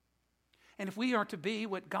 And if we are to be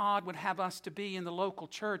what God would have us to be in the local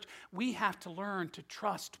church, we have to learn to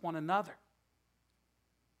trust one another.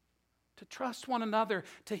 To trust one another,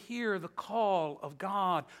 to hear the call of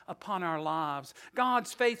God upon our lives.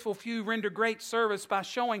 God's faithful few render great service by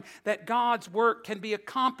showing that God's work can be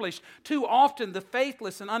accomplished. Too often the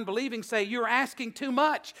faithless and unbelieving say, "You're asking too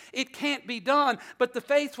much. It can't be done." But the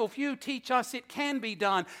faithful few teach us it can be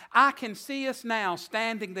done. I can see us now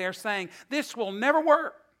standing there saying, "This will never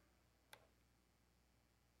work."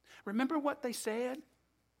 Remember what they said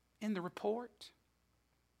in the report?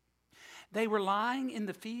 They were lying in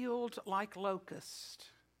the field like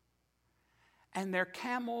locusts, and their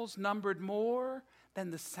camels numbered more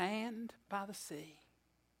than the sand by the sea.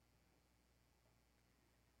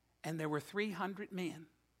 And there were 300 men,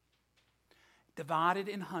 divided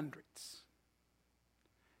in hundreds,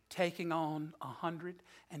 taking on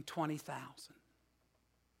 120,000.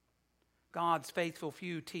 God's faithful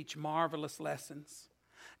few teach marvelous lessons.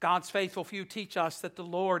 God's faithful few teach us that the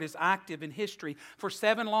Lord is active in history. For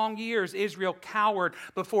 7 long years, Israel cowered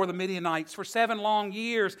before the Midianites. For 7 long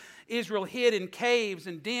years, Israel hid in caves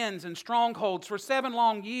and dens and strongholds. For 7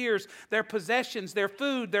 long years, their possessions, their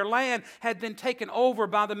food, their land had been taken over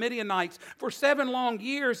by the Midianites. For 7 long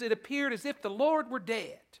years, it appeared as if the Lord were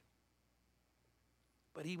dead.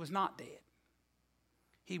 But he was not dead.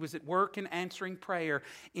 He was at work in answering prayer.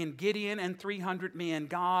 In Gideon and 300 men,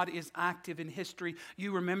 God is active in history.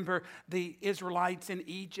 You remember the Israelites in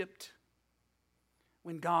Egypt?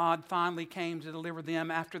 When God finally came to deliver them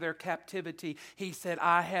after their captivity, he said,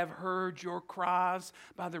 "I have heard your cries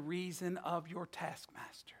by the reason of your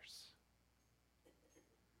taskmasters."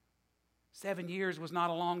 7 years was not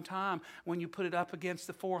a long time when you put it up against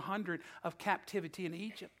the 400 of captivity in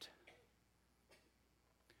Egypt.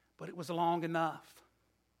 But it was long enough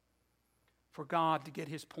for God to get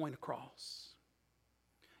his point across.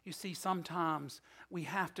 You see, sometimes we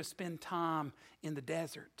have to spend time in the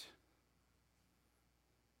desert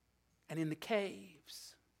and in the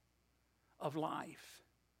caves of life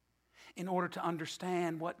in order to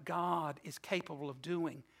understand what God is capable of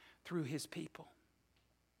doing through his people.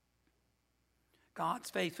 God's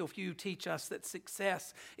faithful few teach us that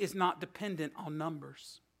success is not dependent on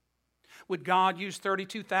numbers. Would God use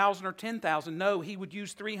 32,000 or 10,000? No, he would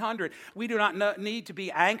use 300. We do not need to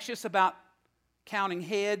be anxious about counting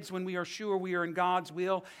heads when we are sure we are in God's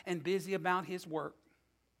will and busy about his work.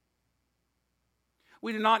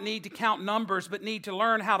 We do not need to count numbers, but need to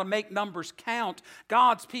learn how to make numbers count.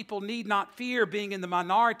 God's people need not fear being in the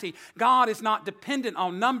minority. God is not dependent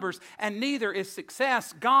on numbers, and neither is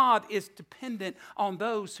success. God is dependent on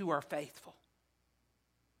those who are faithful.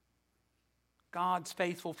 God's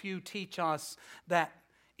faithful few teach us that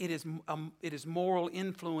it is moral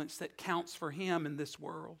influence that counts for him in this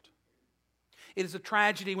world. It is a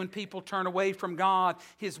tragedy when people turn away from God,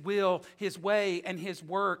 his will, his way, and his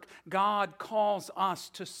work. God calls us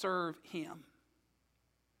to serve him.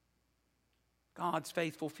 God's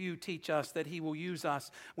faithful few teach us that He will use us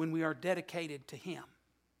when we are dedicated to Him.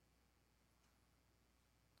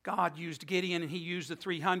 God used Gideon and He used the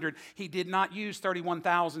 300. He did not use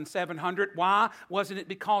 31,700. Why? Wasn't it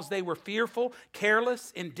because they were fearful,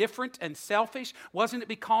 careless, indifferent, and selfish? Wasn't it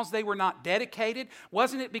because they were not dedicated?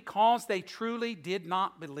 Wasn't it because they truly did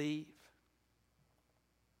not believe?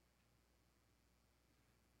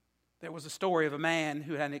 There was a story of a man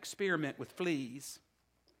who had an experiment with fleas.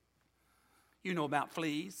 You know about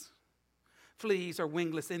fleas. Fleas are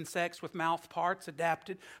wingless insects with mouth parts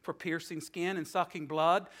adapted for piercing skin and sucking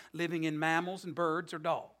blood, living in mammals and birds or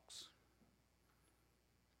dogs.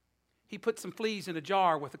 He put some fleas in a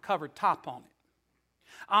jar with a covered top on it.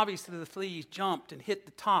 Obviously, the fleas jumped and hit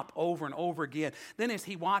the top over and over again. Then as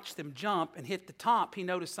he watched them jump and hit the top, he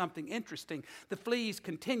noticed something interesting. The fleas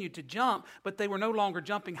continued to jump, but they were no longer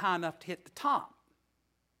jumping high enough to hit the top.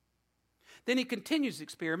 Then he continues the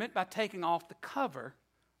experiment by taking off the cover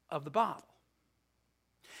of the bottle.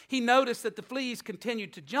 He noticed that the fleas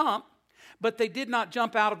continued to jump, but they did not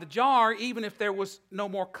jump out of the jar even if there was no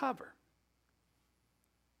more cover.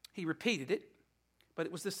 He repeated it, but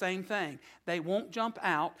it was the same thing. They won't jump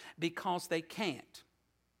out because they can't.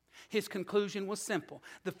 His conclusion was simple.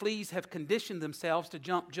 The fleas have conditioned themselves to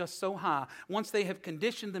jump just so high. Once they have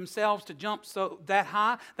conditioned themselves to jump so that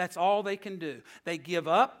high, that's all they can do. They give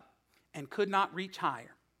up and could not reach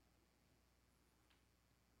higher.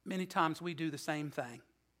 Many times we do the same thing.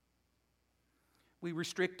 We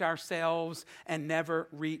restrict ourselves and never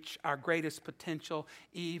reach our greatest potential,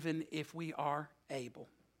 even if we are able.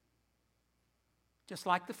 Just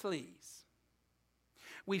like the fleas,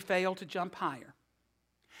 we fail to jump higher,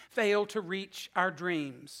 fail to reach our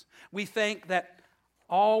dreams. We think that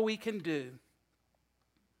all we can do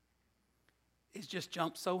is just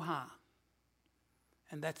jump so high,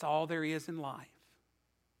 and that's all there is in life.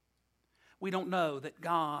 We don't know that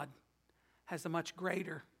God has a much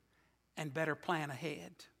greater and better plan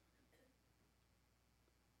ahead.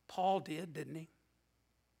 Paul did, didn't he?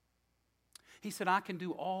 He said, I can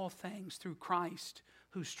do all things through Christ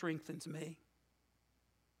who strengthens me.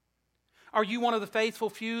 Are you one of the faithful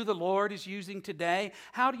few the Lord is using today?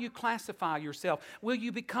 How do you classify yourself? Will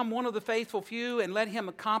you become one of the faithful few and let Him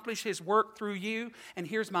accomplish His work through you? And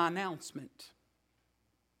here's my announcement.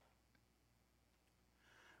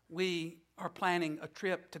 We are planning a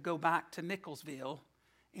trip to go back to Nicholsville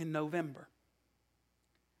in November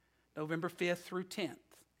 5th through 10th.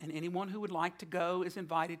 And anyone who would like to go is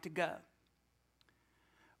invited to go.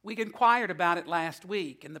 We inquired about it last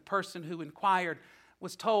week, and the person who inquired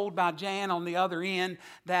was told by Jan on the other end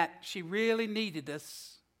that she really needed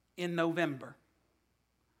us in November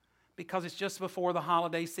because it's just before the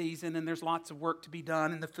holiday season and there's lots of work to be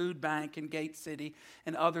done in the food bank in Gate City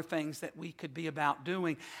and other things that we could be about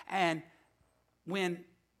doing. And when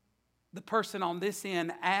the person on this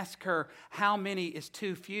end asked her how many is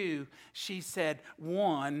too few, she said,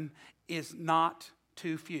 one is not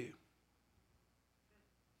too few.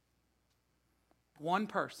 One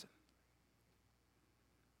person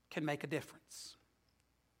can make a difference.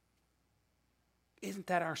 Isn't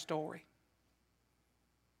that our story?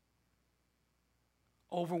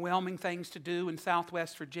 Overwhelming things to do in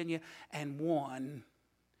Southwest Virginia, and one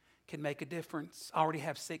can make a difference. I already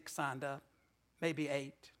have 6 signed up, maybe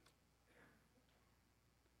 8.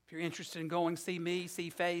 If you're interested in going, see me,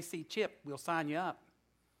 see Faye, see Chip, we'll sign you up.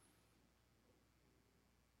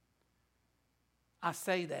 I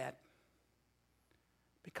say that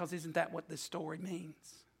because isn't that what this story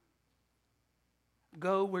means?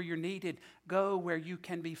 Go where you're needed. Go where you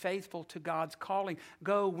can be faithful to God's calling.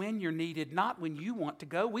 Go when you're needed, not when you want to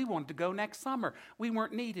go. We wanted to go next summer. We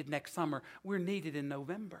weren't needed next summer. We're needed in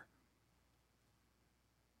November.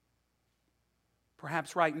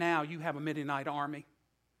 Perhaps right now you have a Midianite army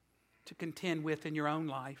to contend with in your own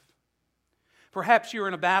life. Perhaps you're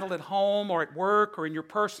in a battle at home or at work or in your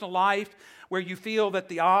personal life where you feel that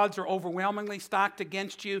the odds are overwhelmingly stacked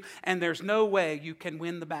against you and there's no way you can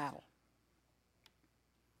win the battle.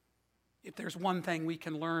 If there's one thing we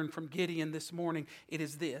can learn from Gideon this morning, it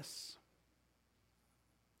is this.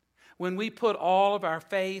 When we put all of our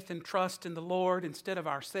faith and trust in the Lord instead of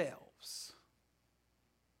ourselves,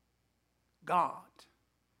 God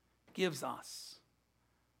gives us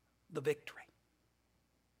the victory.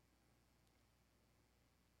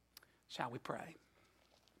 Shall we pray?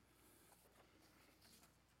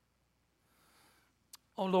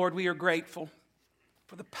 Oh Lord, we are grateful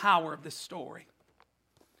for the power of this story.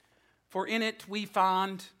 For in it we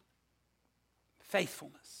find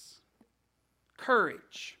faithfulness,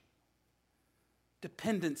 courage,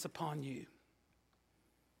 dependence upon you.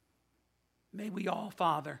 May we all,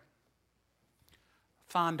 Father,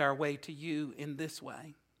 find our way to you in this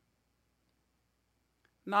way.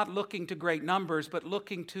 Not looking to great numbers, but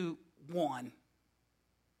looking to one.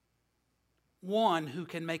 One who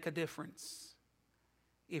can make a difference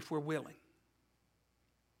if we're willing.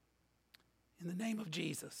 In the name of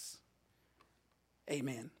Jesus,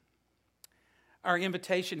 amen. Our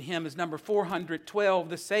invitation hymn is number 412.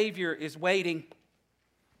 The Savior is waiting.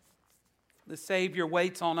 The Savior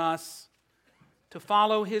waits on us to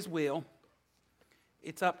follow His will.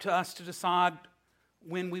 It's up to us to decide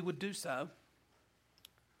when we would do so.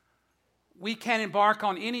 We can't embark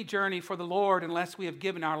on any journey for the Lord unless we have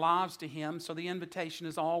given our lives to Him, so the invitation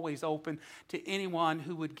is always open to anyone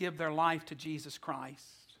who would give their life to Jesus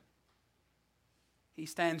Christ. He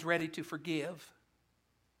stands ready to forgive.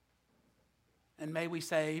 And may we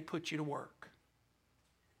say, put you to work.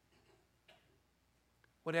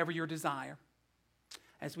 Whatever your desire.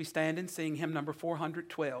 As we stand and sing hymn number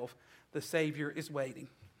 412, The Savior is Waiting.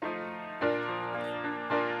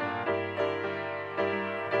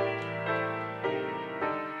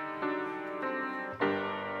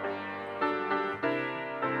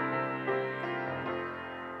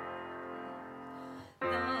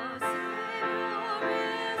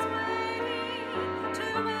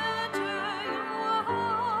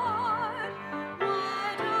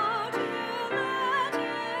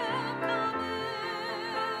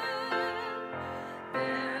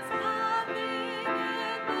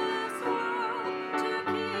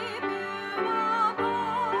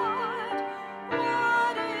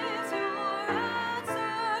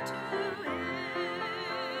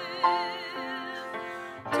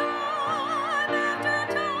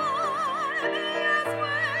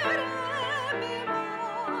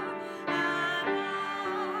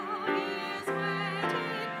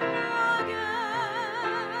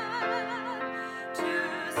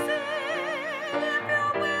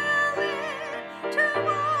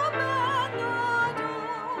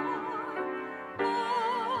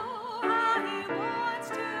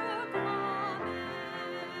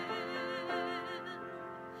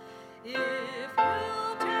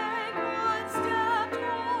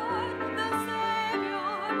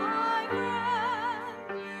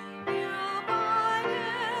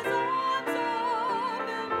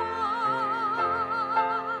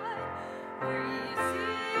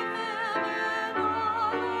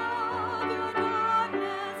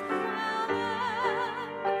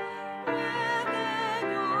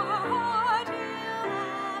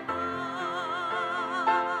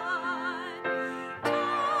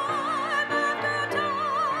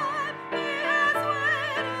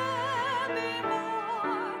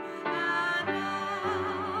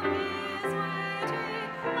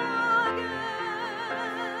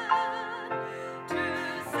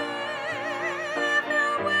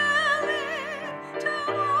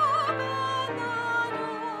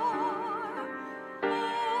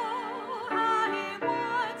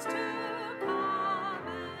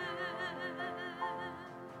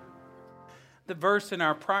 The verse in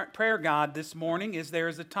our prayer guide this morning is, there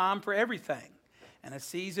is a time for everything and a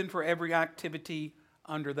season for every activity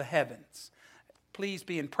under the heavens. Please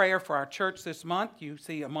be in prayer for our church this month. You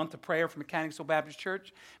see a month of prayer from Mechanicsville Baptist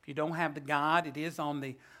Church. If you don't have the guide, it is on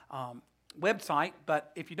the website.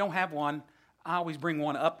 But if you don't have one, I always bring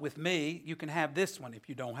one up with me. You can have this one if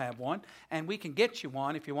you don't have one. And we can get you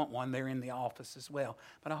one if you want one. They're in the office as well.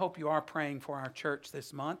 But I hope you are praying for our church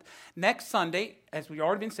this month. Next Sunday, as we've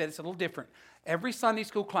already been said, it's a little different. Every Sunday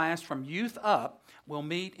school class from youth up will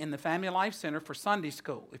meet in the Family Life Center for Sunday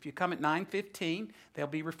school. If you come at 9:15,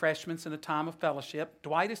 there'll be refreshments and a time of fellowship.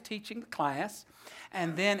 Dwight is teaching the class.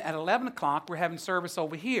 And then at 11 o'clock, we're having service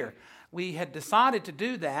over here. We had decided to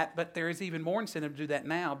do that, but there is even more incentive to do that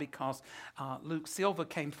now because Luke Silva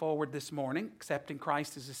came forward this morning, accepting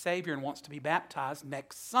Christ as a Savior and wants to be baptized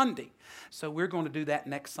next Sunday. So we're going to do that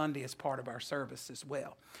next Sunday as part of our service as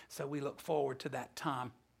well. So we look forward to that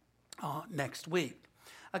time next week.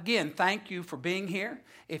 Again, thank you for being here.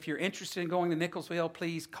 If you're interested in going to Nicholsville,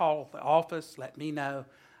 please call the office. Let me know.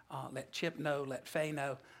 Let Chip know. Let Faye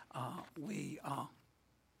know. We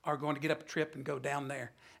are going to get up a trip and go down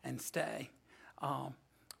there and stay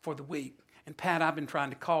for the week. And Pat, I've been trying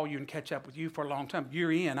to call you and catch up with you for a long time.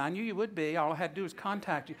 You're in. I knew you would be. All I had to do was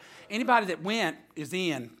contact you. Anybody that went is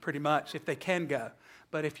in, pretty much, if they can go.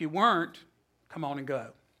 But if you weren't, come on and go.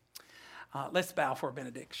 Let's bow for a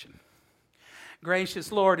benediction.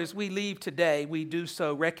 Gracious Lord, as we leave today, we do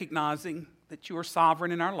so recognizing that you are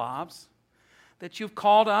sovereign in our lives, that you've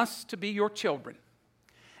called us to be your children.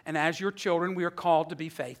 And as your children, we are called to be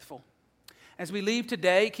faithful. As we leave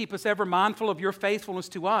today, keep us ever mindful of your faithfulness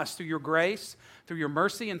to us through your grace, through your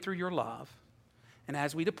mercy, and through your love. And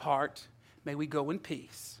as we depart, May we go in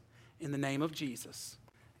peace. In the name of Jesus,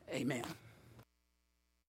 amen.